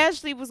thought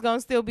Ashley was gonna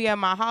still be at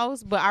my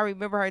house, but I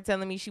remember her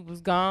telling me she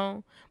was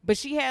gone. But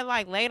she had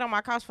like laid on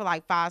my couch for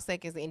like 5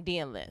 seconds and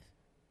then left.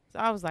 So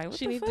I was like, what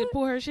She the needs fuck? to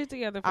pull her shit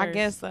together first. I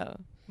guess so.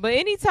 But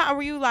anytime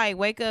where you like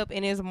wake up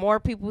and there's more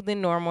people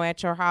than normal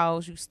at your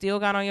house, you still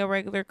got on your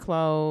regular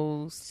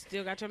clothes.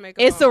 Still got your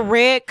makeup It's on. a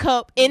red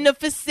cup in the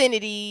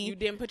vicinity. You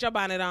didn't put your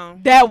bonnet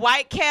on. That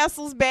White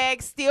Castle's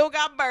bag still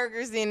got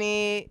burgers in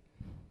it.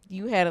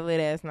 You had a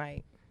lit ass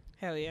night.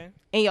 Hell yeah.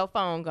 And your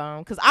phone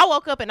gone. Because I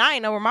woke up and I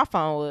didn't know where my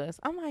phone was.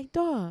 I'm like,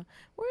 dawg,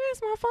 where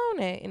is my phone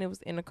at? And it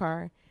was in the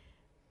car,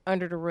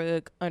 under the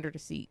rug, under the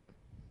seat.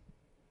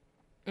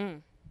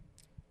 Mm.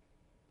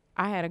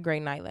 I had a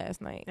great night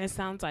last night. It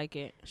sounds like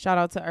it. Shout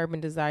out to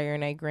Urban Desire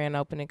and they grand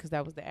opening because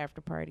that was the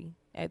after party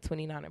at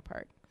 29 and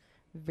Park.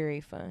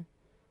 Very fun.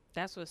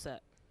 That's what's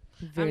up.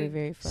 Very, I'm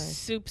very fun.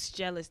 Soup's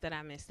jealous that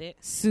I missed it.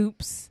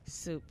 Soups.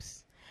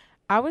 Soups.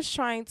 I was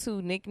trying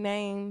to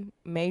nickname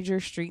major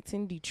streets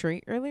in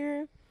Detroit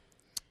earlier.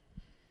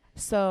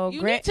 So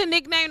You need to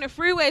nickname the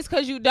freeways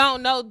because you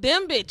don't know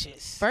them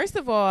bitches. First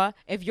of all,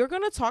 if you're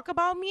going to talk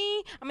about me,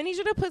 I'm going to need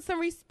you to put some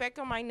respect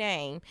on my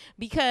name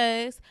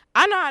because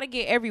I know how to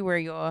get everywhere,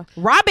 y'all.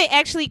 Robin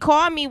actually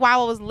called me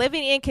while I was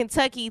living in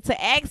Kentucky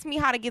to ask me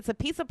how to get to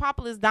Pizza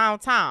Populous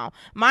downtown.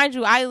 Mind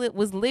you, I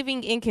was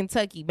living in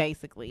Kentucky,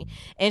 basically.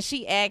 And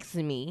she asked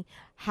me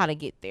how to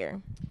get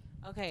there.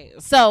 Okay.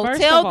 So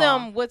first tell of all,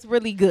 them what's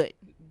really good.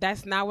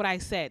 That's not what I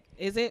said,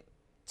 is it?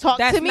 Talk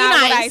That's to me not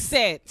nice. what I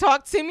said.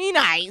 Talk to me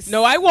nice.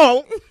 No, I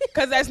won't,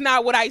 because that's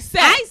not what I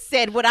said. I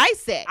said what I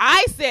said.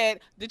 I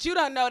said that you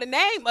don't know the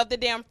name of the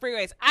damn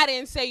freeways. I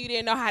didn't say you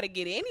didn't know how to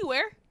get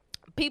anywhere.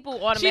 People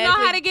automatically. She know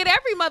how to get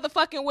every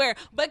motherfucking where,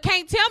 but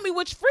can't tell me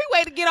which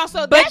freeway to get on.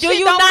 So But that do shit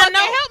you don't not fucking know-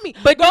 help me.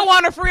 but Go do-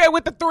 on a freeway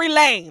with the 3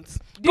 lanes.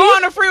 Go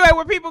on a freeway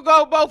where people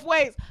go both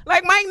ways.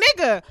 Like my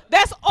nigga,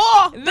 that's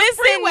all. the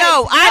Listen, freeways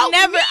no, help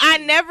me. I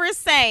never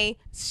say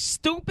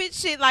stupid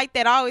shit like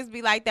that. I always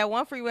be like that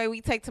one freeway we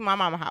take to my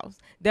mama house.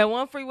 That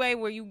one freeway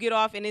where you get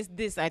off and it's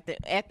this at the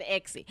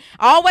exit.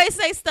 I always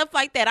say stuff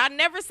like that. I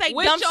never say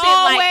Which dumb shit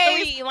always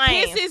like 3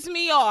 lanes. pisses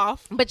me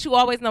off. But you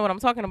always know what I'm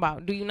talking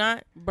about. Do you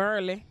not?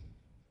 Burley.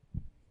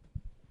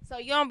 So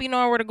you don't be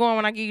knowing where to go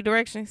when I give you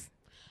directions.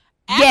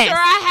 After Yes.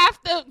 I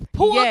have to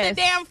pull Yes.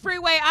 the damn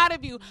freeway out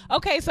of you.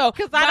 Okay, so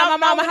 'Cause by I don't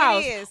my know mama what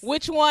house, it is.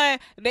 which one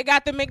they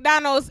got the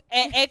McDonald's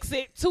at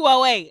exit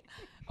 208?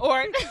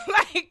 Or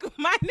like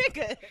my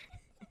nigga.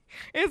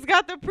 It's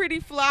got the pretty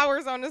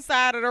flowers on the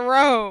side of the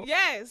road.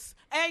 Yes.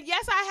 And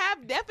yes, I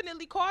have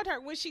definitely called her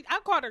when I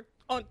called her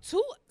on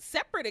 2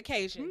 separate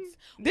occasions.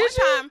 Did One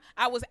you? time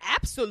I was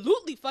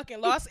absolutely fucking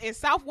lost in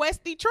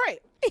Southwest Detroit.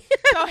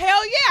 So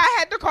hell yeah, I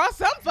had to call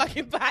some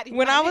fucking body.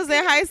 When my I was nigga.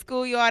 in high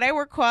school, y'all, they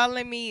were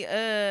calling me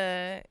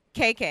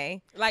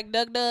KK. Like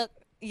Doug.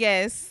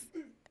 Yes.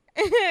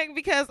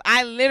 Because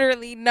I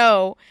literally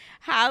know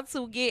how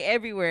to get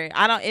everywhere.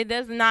 It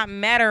does not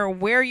matter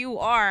where you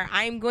are.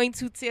 I'm going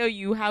to tell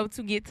you how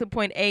to get to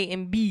point A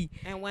and B.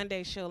 And one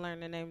day she'll learn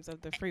the names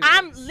of the freeways.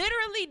 I'm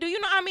literally, do you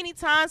know how many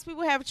times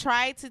people have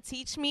tried to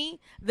teach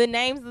me the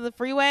names of the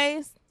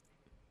freeways?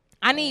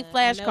 I need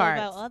flashcards. I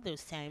know about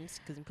others times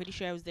because I'm pretty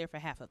sure I was there for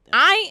half of them.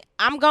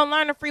 I'm going to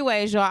learn the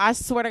freeways, y'all. I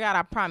swear to God,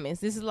 I promise.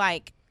 This is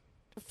like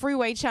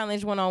freeway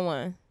challenge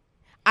 101.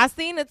 I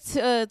seen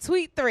a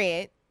tweet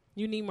thread.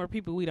 You need more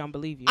people. We don't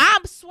believe you. I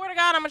swear to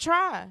God, I'm going to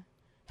try.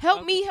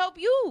 Help me help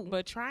you.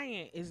 But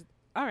trying is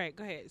all right.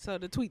 Go ahead. So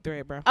the tweet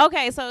thread, bro.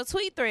 Okay, so the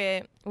tweet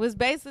thread was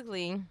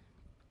basically,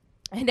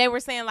 and they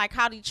were saying like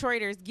how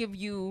Detroiters give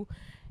you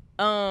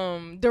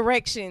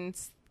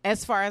directions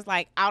as far as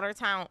like out of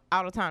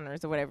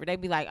towners or whatever. They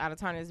be like out of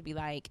towners be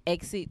like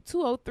exit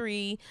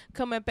 203,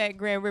 come up at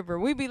Grand River.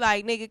 We be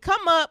like, nigga,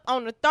 come up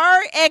on the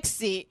 3rd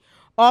exit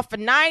off of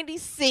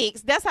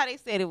 96. That's how they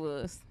said it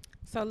was.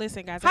 So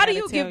listen, guys. How do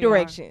you give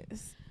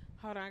directions?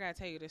 Hold on, I gotta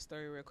tell you this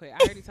story real quick.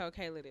 I already told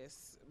Kayla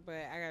this, but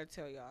I gotta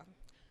tell y'all.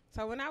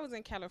 So when I was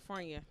in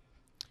California,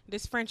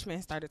 this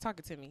Frenchman started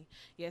talking to me.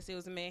 Yes, it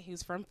was a man. He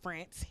was from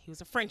France. He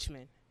was a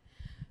Frenchman.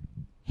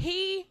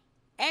 He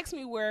asked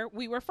me where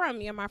we were from.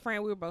 Me and my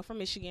friend, we were both from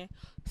Michigan.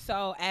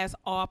 So as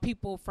all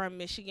people from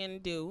Michigan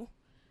do,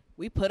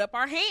 we put up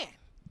our hand.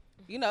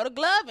 You know, the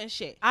glove and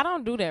shit. I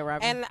don't do that,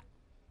 Robin. And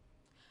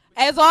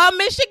as all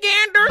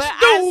Michiganders but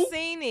do. I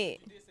seen it.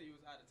 You did say you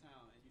was out of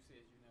town, and you said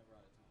you never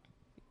out of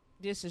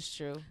town. This is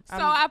true. So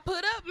I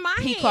put up my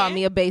hand. He called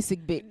me a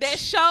basic bitch. That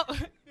show.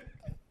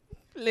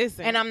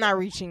 Listen. And I'm not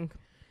reaching.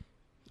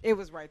 It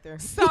was right there.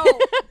 So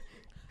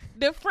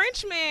the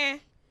Frenchman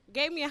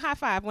gave me a high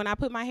five when I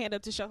put my hand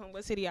up to show him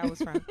what city I was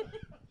from.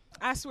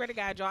 I swear to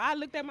God, y'all. I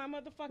looked at my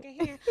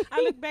motherfucking hand.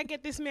 I looked back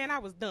at this man. I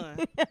was done.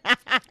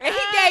 And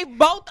he gave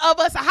both of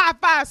us a high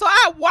five. So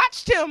I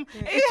watched him.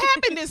 It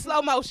happened in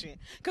slow motion.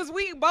 Because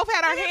we both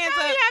had our hands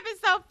up. happened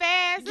so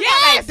fast.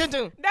 Yes! Like,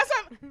 dun-dun. That's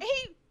what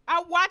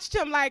I watched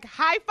him like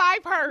high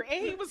five her,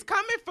 and he was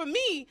coming for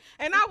me,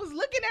 and I was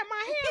looking at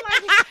my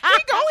hand like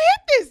he gonna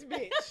hit this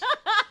bitch.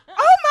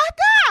 Oh my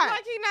God!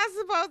 Like he not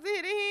supposed to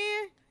hit a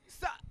hand.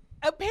 So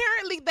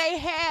apparently they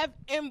have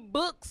in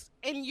books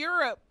in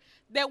Europe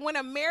that when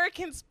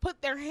Americans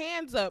put their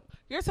hands up,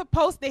 you're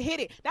supposed to hit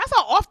it. That's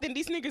how often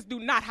these niggas do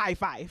not high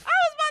five. I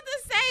was about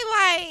to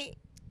say, like,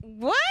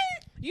 what?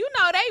 You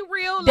know they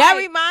real. That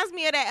like, reminds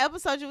me of that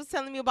episode you was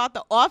telling me about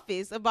The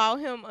Office, about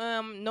him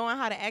knowing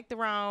how to act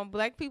around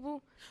black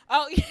people.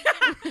 oh yeah.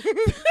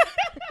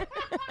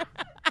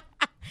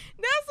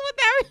 That's what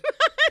that reminds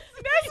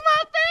me. That's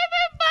my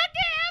favorite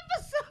fucking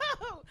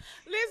episode.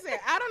 Listen,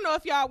 I don't know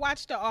if y'all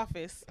watched The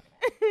Office,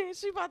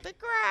 She about to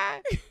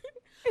cry.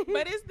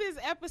 but it's this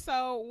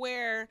episode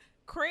where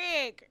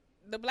Craig,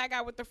 the black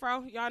guy with the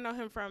fro, y'all know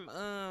him from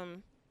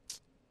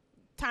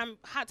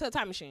Hot Tub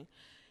Time Machine.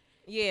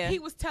 Yeah. He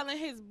was telling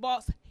his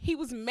boss, he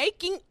was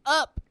making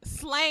up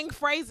slang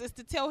phrases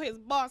to tell his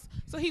boss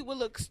so he would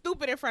look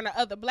stupid in front of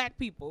other black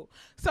people.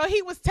 So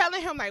he was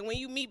telling him, like, when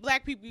you meet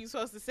black people, you're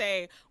supposed to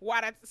say,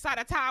 wada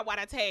ta,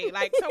 wada tay,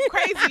 like some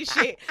crazy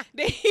shit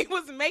that he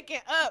was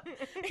making up.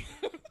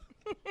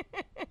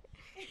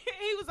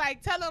 He was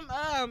like, tell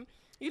him,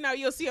 you know,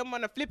 you'll see him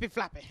on the flippy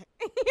floppy.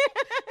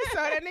 So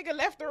that nigga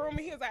left the room and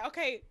he was like,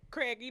 okay,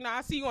 Craig, you know,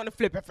 I'll see you on the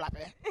flippy floppy.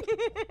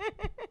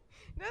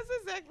 That's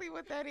exactly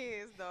what that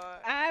is,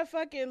 dog. I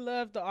fucking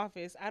love The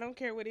Office. I don't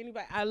care what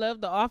anybody. I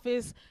love The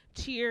Office,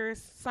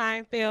 Cheers,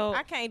 Seinfeld.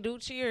 I can't do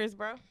Cheers,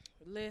 bro.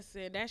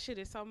 Listen, that shit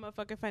is so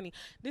motherfucking funny.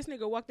 This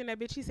nigga walked in that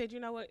bitch. He said,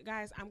 you know what,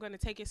 guys, I'm going to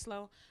take it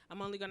slow.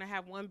 I'm only going to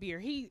have one beer.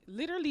 He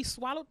literally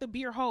swallowed the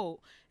beer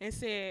whole and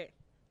said,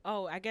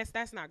 oh, I guess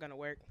that's not going to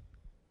work.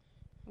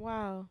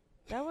 Wow.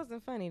 That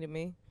wasn't funny to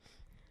me.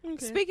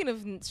 Okay. Speaking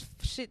of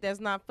shit that's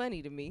not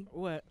funny to me,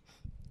 What?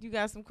 you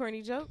got some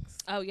corny jokes?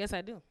 Oh, yes,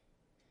 I do.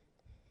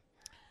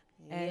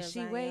 As she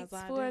Yes, waits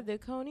I for do. the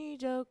corny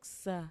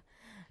jokes that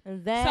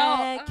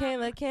So,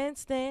 Kayla can't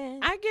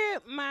stand. I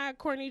get my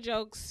corny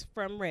jokes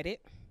from Reddit.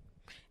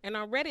 And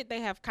on Reddit,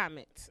 they have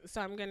comments. So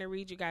I'm going to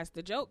read you guys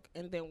the joke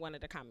and then one of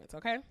the comments,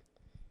 okay?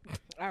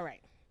 All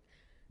right.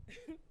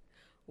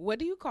 What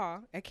do you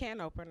call a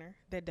can opener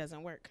that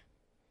doesn't work?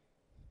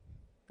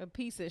 A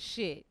piece of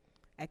shit.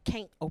 A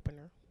can't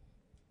opener.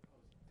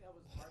 That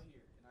was right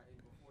here, and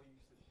before you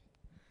said.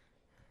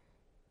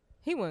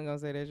 He wasn't gonna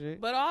say that shit.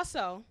 But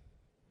also,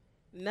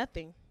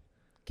 nothing.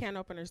 Can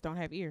openers don't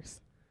have ears.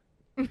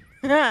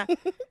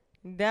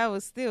 That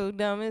was still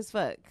dumb as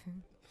fuck.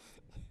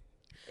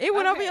 It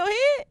went over Okay. your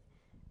head?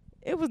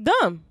 It was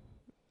dumb.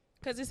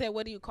 Because it said,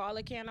 what do you call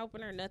a can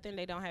opener? Nothing.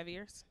 They don't have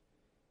ears.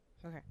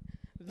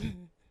 Okay.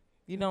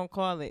 You don't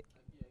call it.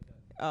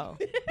 Oh.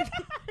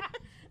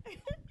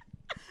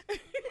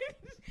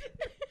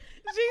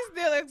 She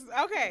still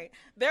okay.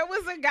 There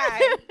was a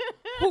guy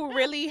who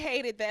really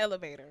hated the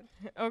elevator.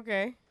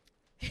 Okay.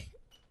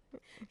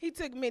 He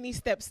took many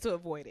steps to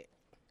avoid it.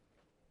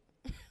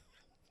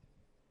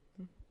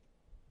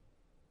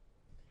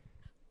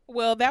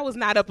 Well, that was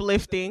not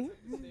uplifting.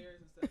 Stairs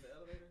instead of the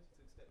elevator.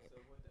 6 steps to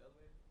avoid the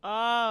elevator.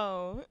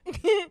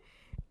 Oh.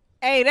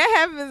 Hey, that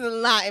happens a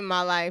lot in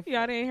my life.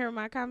 Y'all didn't hear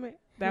my comment?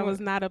 That was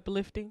not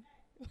uplifting.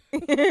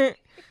 That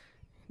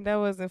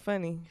wasn't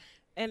funny.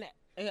 And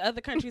in other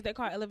countries, they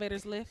call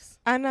elevators lifts.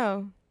 I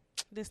know.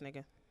 This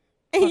nigga.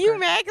 You her.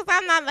 mad because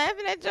I'm not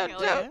laughing at your Hell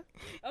joke?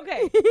 yeah.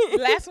 Okay,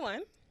 last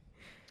one.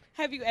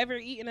 Have you ever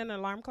eaten an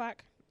alarm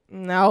clock?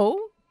 No.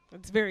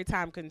 It's very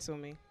time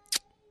consuming.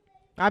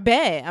 I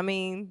bet. I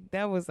mean,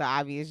 that was an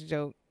obvious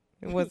joke.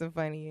 It wasn't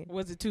funny.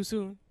 Was it too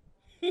soon?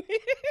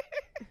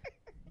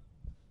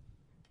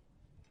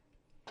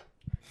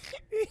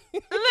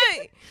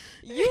 Look,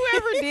 you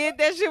ever did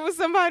that shit with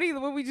somebody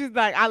when we just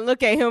like, I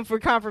look at him for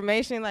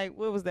confirmation? Like,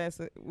 what was that?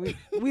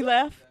 We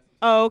left?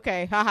 Oh,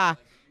 okay. Haha.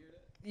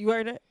 You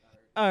heard it?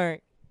 All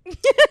right.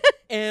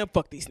 And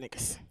fuck these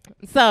niggas.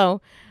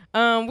 So,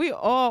 we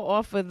all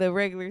off of the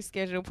regular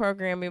scheduled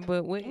programming,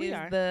 but what We is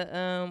are.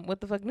 the what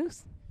the fuck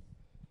news?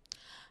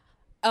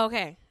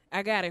 Okay,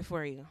 I got it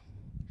for you.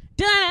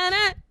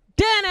 Da-na-na,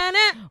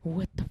 da-na-na,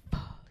 What the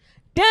fuck?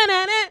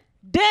 da-na-na,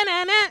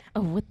 da-na-na.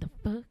 Oh, what the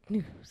fuck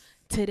news?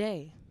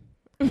 Today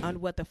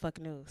on What the Fuck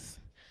News.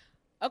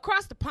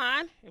 Across the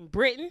pond in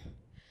Britain,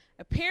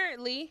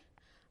 apparently,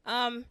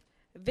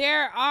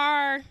 there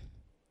are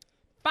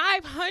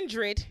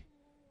 500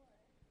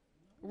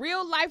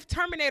 real-life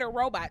Terminator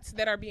robots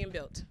that are being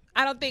built.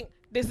 I don't think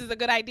this is a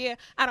good idea.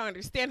 I don't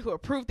understand who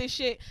approved this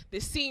shit.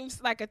 This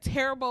seems like a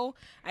terrible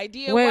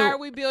idea. Wait. Why are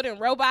we building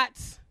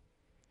robots?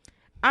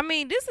 I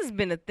mean, this has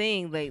been a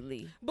thing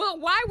lately. But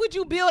why would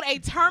you build a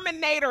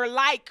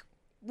Terminator-like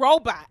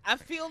robot? I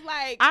feel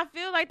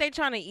like they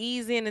trying to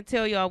ease in and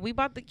tell y'all we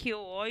about to kill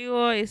all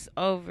y'all. It's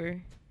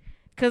over.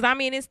 Cause I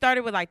mean, it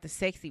started with like the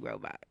sexy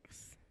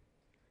robots,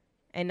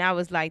 and now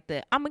it's like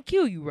the I'm gonna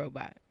kill you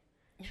robot.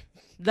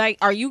 Like,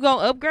 are you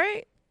gonna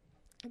upgrade?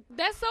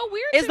 that's so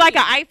weird. It's to like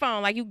me. an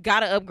iPhone. Like, you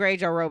gotta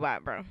upgrade your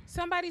robot, bro.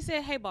 Somebody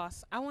said, hey,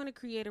 boss, I want to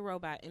create a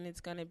robot, and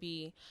it's going to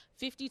be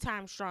 50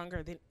 times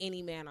stronger than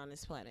any man on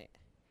this planet.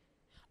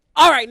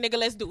 All right, nigga,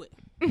 let's do it.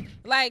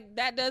 Like,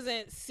 that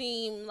doesn't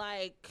seem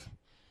like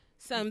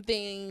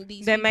something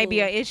these That may be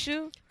people- an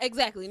issue.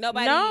 Exactly.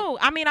 Nobody No,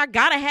 I mean, I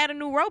gotta have a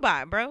new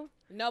robot, bro.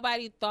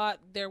 Nobody thought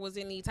there was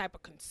any type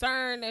of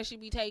concern that should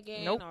be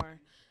taken. Nope. Or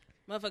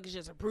motherfuckers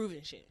just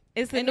approving shit.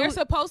 It's a And new. they're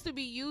supposed to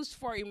be used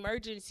for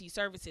emergency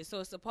services, so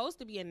it's supposed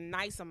to be a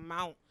nice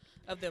amount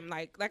of them.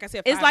 Like I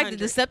said, It's like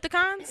the 500.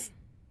 Decepticons.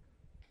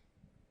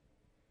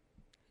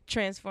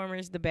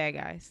 Transformers the bad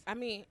guys. I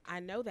mean, I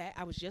know that.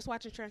 I was just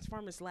watching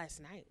Transformers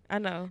last night, I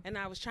know. and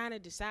I was trying to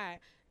decide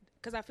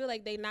because I feel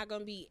like they not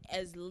gonna be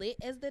as lit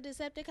as the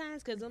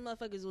Decepticons because them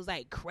motherfuckers was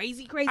like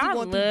crazy I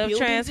going through love buildings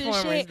and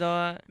Transformers, shit.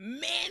 dog.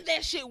 Man,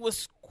 that shit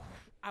was.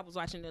 I was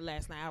watching it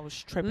last night. I was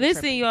tripping.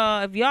 Listen,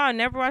 y'all, if y'all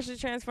never watched the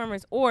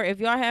Transformers, or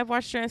if y'all have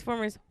watched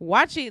Transformers,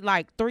 watch it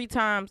like 3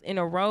 times in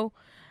a row.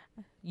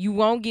 You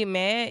won't get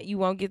mad. You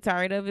won't get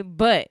tired of it.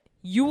 But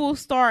you will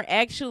start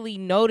actually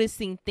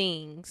noticing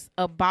things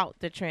about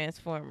the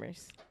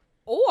Transformers.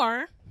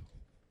 Or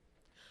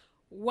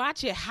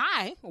watch it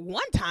high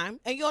one time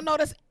and you'll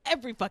notice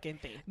every fucking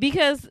thing.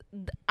 Because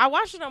I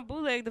watched it on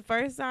bootleg the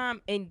first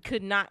time and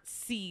could not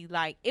see.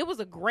 Like, it was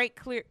a great,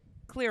 clear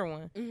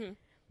one. Mm-hmm.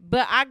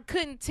 But I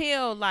couldn't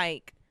tell,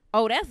 like,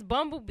 oh, that's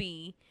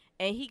Bumblebee,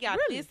 and he got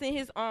Really? this in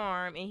his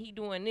arm, and he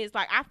doing this.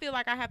 Like, I feel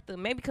like I have to,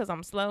 maybe because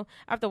I'm slow,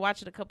 I have to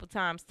watch it a couple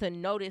times to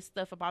notice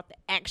stuff about the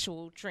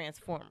actual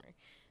Transformer.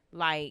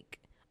 Like,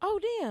 oh,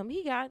 damn,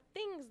 he got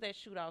things that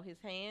shoot out his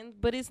hands,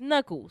 but it's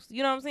Knuckles.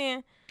 You know what I'm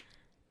saying?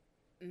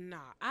 Nah,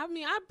 I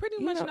mean, I pretty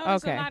You much know,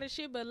 noticed okay. a lot of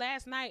shit, but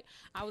last night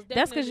I was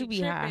That's 'cause definitely you be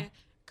tripping high.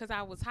 because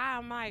I was high.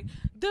 I'm like,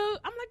 the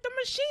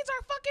machines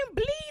are fucking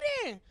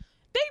bleeding.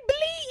 They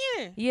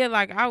bleeding. Yeah,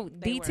 like, They were.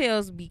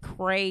 details be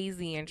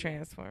crazy in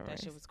Transformers. That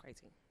shit was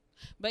crazy.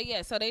 But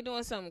yeah, so they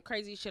doing some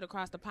crazy shit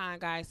across the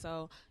pond, guys.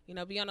 So,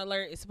 be on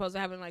alert. It's supposed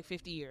to happen in like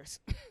 50 years.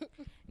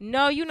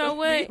 No, you know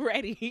what? Be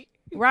ready.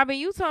 Robin,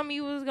 you told me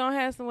you was gonna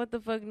have some what the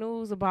fuck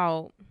news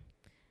about.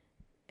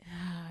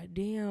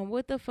 Damn,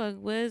 what the fuck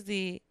was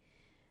it?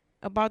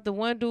 About the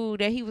one dude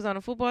that he was on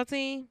the football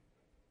team?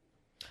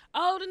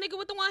 Oh, the nigga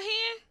with the one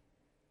hand?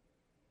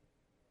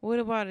 What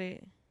about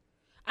it?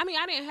 I mean,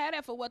 I didn't have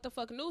that for what the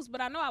fuck news, but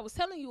I know I was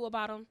telling you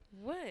about him.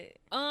 What?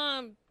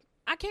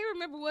 I can't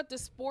remember what the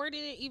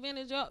sporting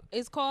event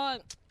is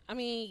called. I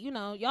mean,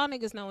 y'all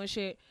niggas know and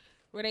shit,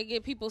 where they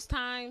get people's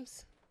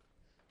times.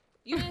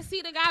 You didn't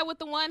see the guy with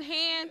the one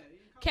hand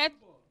catch?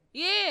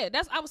 Yeah,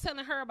 I was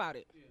telling her about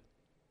it.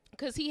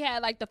 Cause he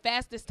had like the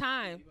fastest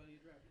time.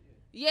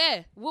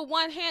 Yeah, with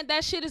one hand,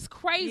 that shit is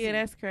crazy. Yeah,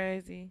 that's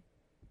crazy.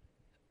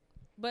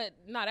 But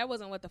no, that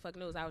wasn't what the fuck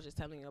news. I was just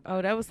telling you about.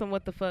 Oh, that was some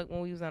what the fuck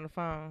when we was on the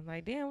phone.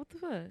 Like, damn, what the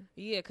fuck?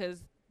 Yeah,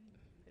 cause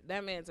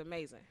that man's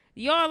amazing.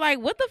 Y'all, like,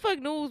 what the fuck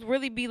news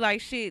really be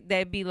like shit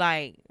that be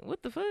like,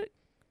 what the fuck?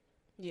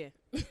 Yeah,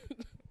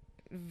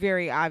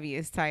 Very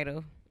obvious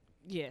title.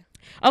 yeah.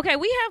 Okay,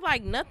 we have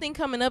like nothing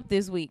coming up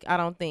this week, I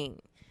don't think.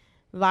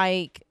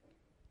 Like,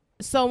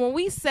 so when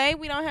we say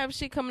we don't have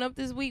shit coming up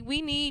this week,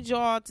 we need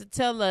y'all to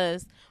tell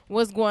us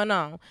what's going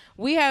on.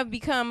 We have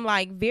become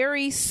like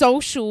very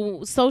sociable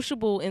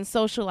and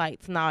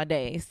socialites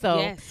nowadays. So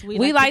Yes,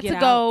 we like to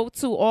get go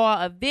to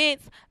all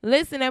events,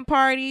 listening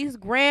parties,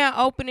 grand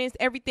openings,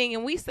 everything.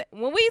 And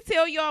when we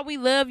tell y'all we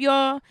love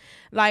y'all,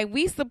 like,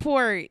 we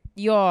support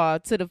y'all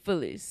to the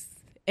fullest.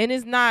 And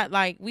it's not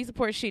like we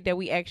support shit that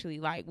we actually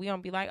like. We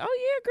don't be like, oh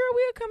yeah, girl,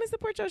 we'll come and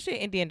support your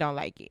shit, and then don't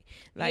like it.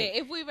 Like,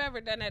 yeah, if we've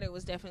ever done that, it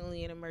was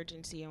definitely an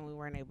emergency and we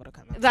weren't able to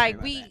come out. like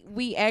Sorry about that.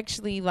 we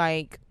actually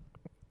like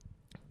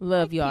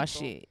love Like y'all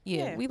people. shit. Yeah,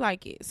 Yeah. we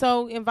like it.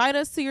 So invite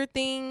us to your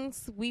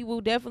things. We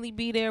will definitely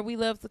be there. We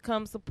love to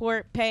come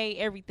support, pay,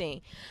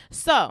 everything.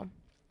 So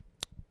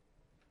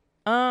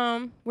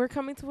we're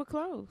coming to a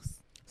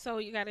close. So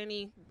you got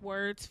any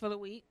words for the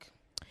week?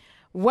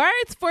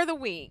 Words for the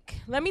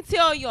week. Let me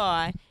tell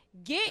y'all,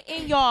 get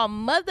in y'all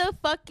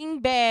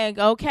motherfucking bag,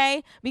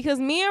 okay? Because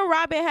me and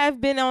Robin have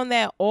been on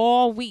that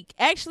all week.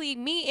 Actually,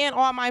 me and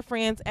all my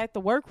friends at the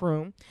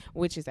workroom,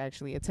 which is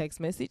actually a text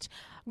message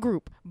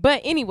group.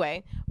 But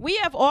anyway, we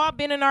have all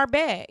been in our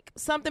bag.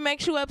 Something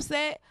makes you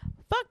upset?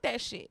 Fuck that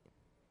shit.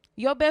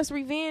 Your best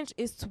revenge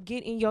is to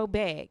get in your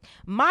bag.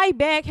 My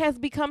bag has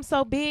become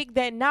so big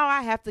that now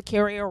I have to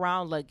carry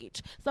around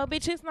luggage. So,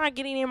 bitch, it's not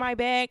getting in my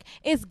bag.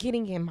 It's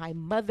getting in my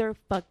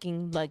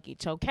motherfucking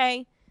luggage,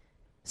 okay?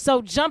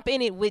 So, jump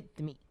in it with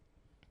me.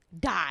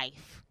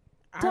 Dive.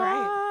 All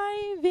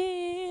right. Dive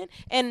in.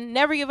 And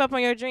never give up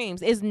on your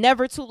dreams. It's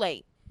never too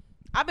late.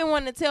 I've been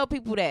wanting to tell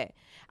people that.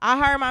 I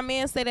heard my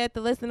man say that at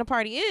the listening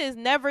party. It is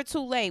never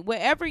too late.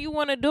 Whatever you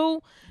want to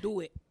do,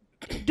 Do it.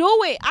 do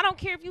it. I don't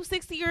care if you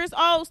 60 years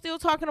old still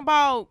talking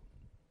about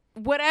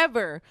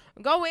whatever.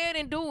 Go ahead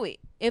and do it.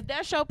 If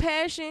that's your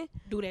passion,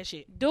 Do that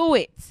shit. do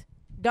it.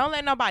 Don't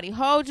let nobody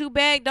hold you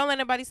back. Don't let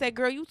nobody say,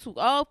 girl, you too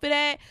old for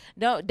that.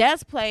 Don't,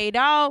 that's played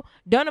out.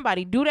 Don't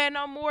nobody do that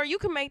no more. You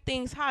can make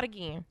things hot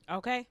again.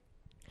 Okay.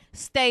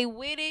 Stay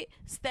with it.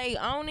 Stay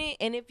on it.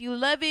 And if you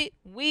love it,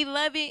 we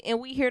love it. And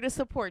we here to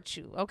support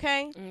you.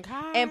 Okay?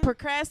 Okay. And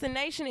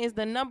procrastination is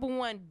the number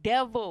one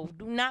devil.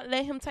 Do not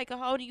let him take a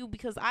hold of you,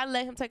 because I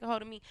let him take a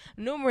hold of me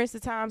numerous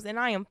of times, and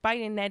I am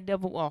fighting that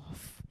devil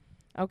off.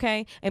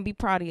 Okay? And be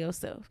proud of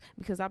yourself,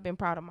 because I've been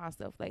proud of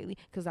myself lately,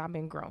 because I've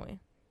been growing.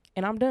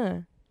 And I'm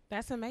done.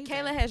 That's amazing.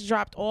 Kayla has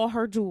dropped all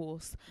her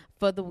jewels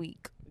for the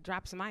week.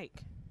 Drops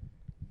mic.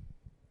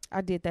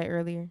 I did that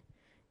earlier.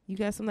 You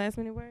got some last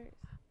minute words?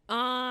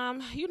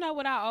 You know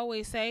what I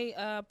always say,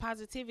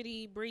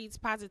 positivity breeds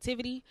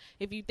positivity.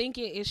 If you think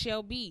it, it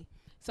shall be.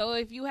 So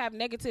if you have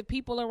negative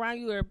people around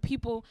you or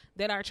people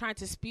that are trying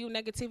to spew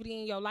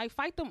negativity in your life,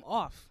 fight them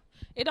off.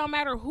 It don't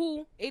matter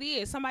who it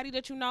is. Somebody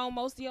that you know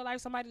most of your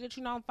life, somebody that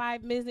you know in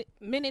 5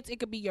 minutes. It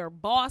could be your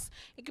boss.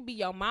 It could be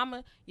your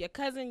mama, your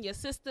cousin, your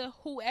sister,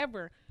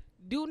 whoever.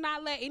 Do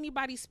not let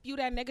anybody spew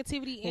that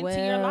negativity into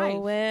your life.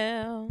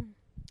 Well,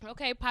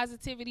 Okay,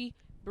 positivity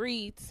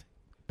breeds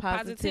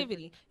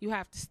positivity. You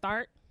have to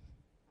start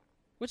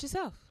with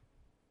yourself.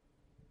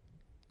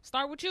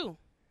 Start with you.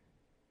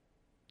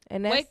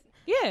 And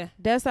Yeah.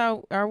 that's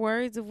our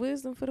words of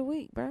wisdom for the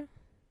week, bro.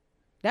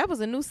 That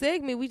was a new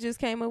segment we just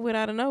came up with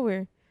out of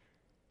nowhere.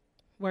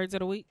 Words of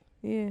the week.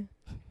 Yeah.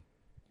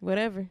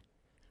 Whatever.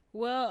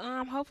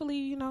 Well, hopefully,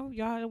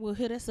 y'all will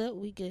hit us up.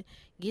 We could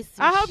get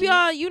some I hope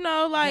shit.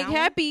 y'all, like Down.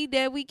 happy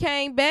that we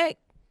came back.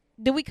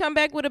 Did we come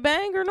back with a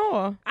bang or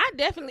no? I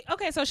definitely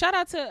so shout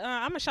out to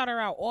I'm gonna shout her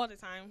out all the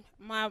time.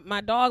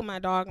 My dog,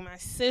 my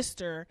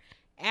sister,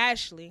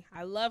 Ashley.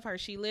 I love her.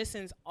 She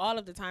listens all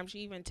of the time. She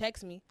even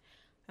texts me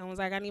and was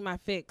like, I need my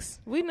fix.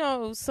 We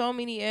know so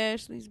many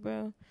Ashleys,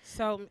 bro.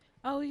 So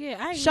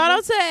Shout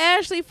out to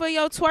Ashley for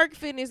your twerk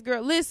fitness,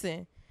 girl.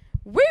 Listen,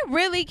 we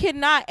really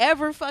cannot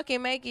ever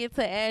fucking make it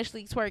to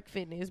Ashley twerk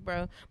fitness,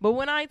 bro. But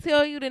when I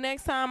tell you the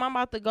next time I'm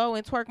about to go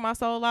and twerk my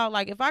soul out,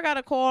 like if I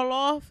gotta call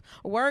off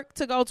work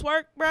to go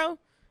twerk, bro,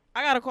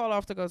 I gotta call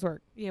off to go twerk.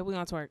 Yeah, we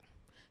gonna twerk.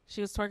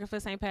 She was twerking for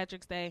St.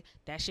 Patrick's Day.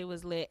 That shit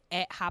was lit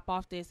at Hop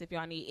Off This. If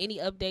y'all need any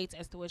updates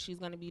as to what she's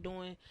gonna be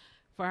doing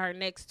for her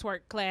next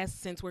twerk class,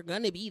 since we're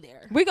gonna be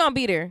there. We gonna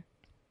be there.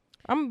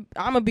 I'm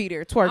gonna be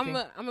there twerking.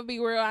 I'm gonna be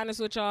real honest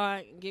with y'all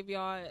and give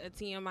y'all a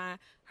TMI.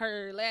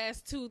 Her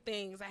last 2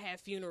 things, I had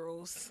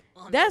funerals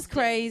on That's those days.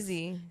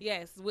 crazy.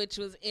 Yes, which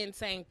was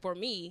insane for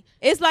me.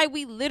 It's like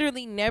we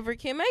literally never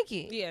can make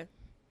it. Yeah.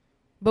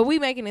 But we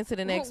making it to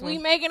the next We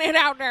one. making it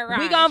out there, right?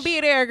 We gonna be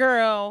there,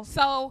 girl.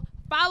 So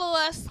follow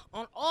us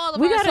on all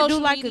of We our gotta social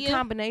do like media. a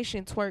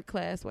combination twerk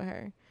class with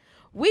her.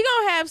 We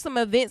gonna have some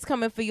events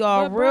coming for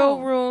y'all But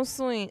bro- real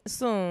soon.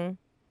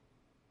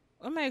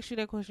 I'm gonna ask you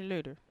that question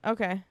later.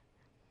 Okay.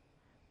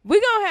 We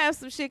gonna have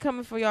some shit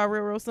coming for y'all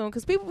real soon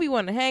because people be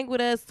wanting to hang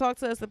with us, talk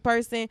to us in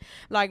person.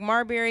 Like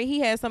Marbury, he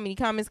has so many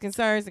comments,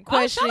 concerns, and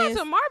questions. Oh, shout out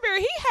to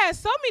Marbury. He has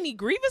so many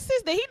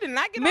grievances that he did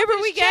not get Remember, off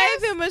his we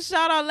chest. gave him a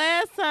shout out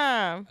last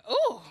time.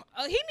 Ooh,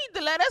 he need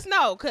to let us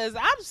know because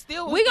I'm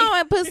still. We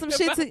gonna put some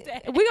shit. about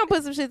that. We gonna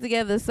put some shit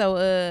together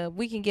so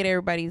we can get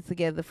everybody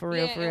together for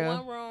real. Yeah, For in real.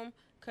 one room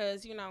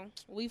because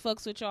we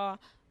fucks with y'all.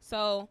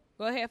 So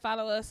go ahead,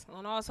 follow us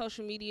on all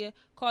social media.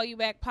 Call You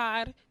Back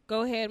Pod.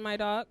 Go ahead, my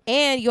dog.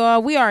 And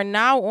y'all, we are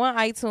now on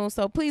iTunes,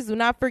 so please do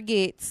not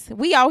forget.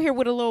 We out here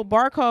with a little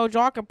barcode.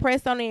 Y'all can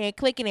press on it and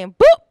click it, and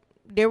boop,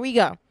 there we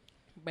go.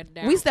 But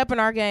down. We stepping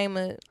our game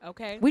up.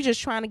 Okay. We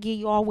just trying to give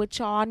y'all what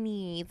y'all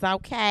needs,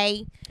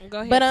 okay? Go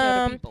ahead. But,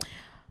 tell the people.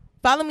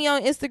 Follow me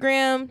on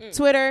Instagram,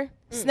 Twitter,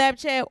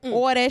 Snapchat,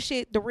 all that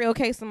shit. The Real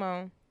K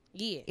Simone.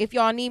 Yeah. If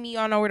y'all need me,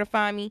 y'all know where to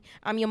find me.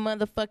 I'm your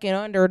motherfucking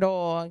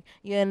underdog.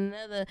 You're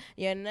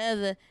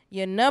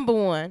your number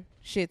one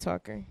shit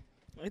talker.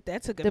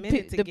 That took a The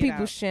minute to get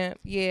people's out. champ.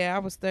 Yeah, I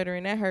was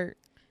stuttering. That hurt.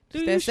 Do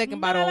It's you that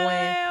second bottle of Wayne.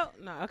 smell?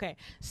 No, okay.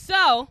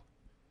 So,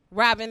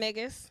 Robin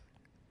niggas,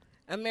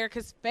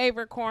 America's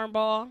favorite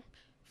cornball.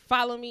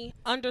 Follow me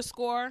Robin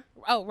 _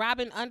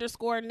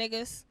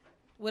 niggas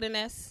with an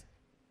S.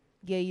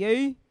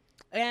 Yeah.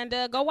 And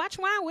go watch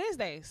Wine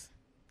Wednesdays.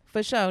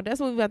 For sure. That's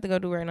what we about to go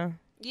do right now.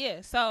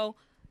 Yeah, so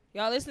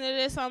y'all listen to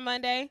this on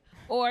Monday,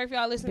 or if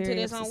y'all listen to Bury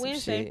this us in on some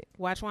Wednesday, shit.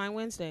 watch Wine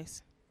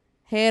Wednesdays.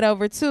 Head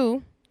over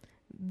to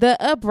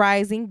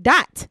theuprising.tv.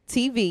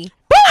 Bitch,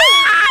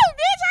 I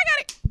got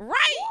it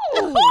right.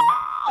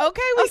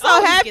 Okay, I'm so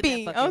always get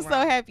happy. that I'm fucking so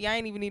wrong. happy. I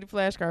ain't even need a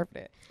flashcard for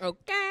that.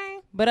 Okay,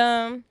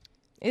 But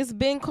it's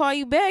been Call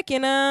You Back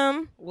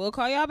and we'll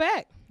call y'all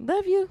back.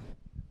 love you.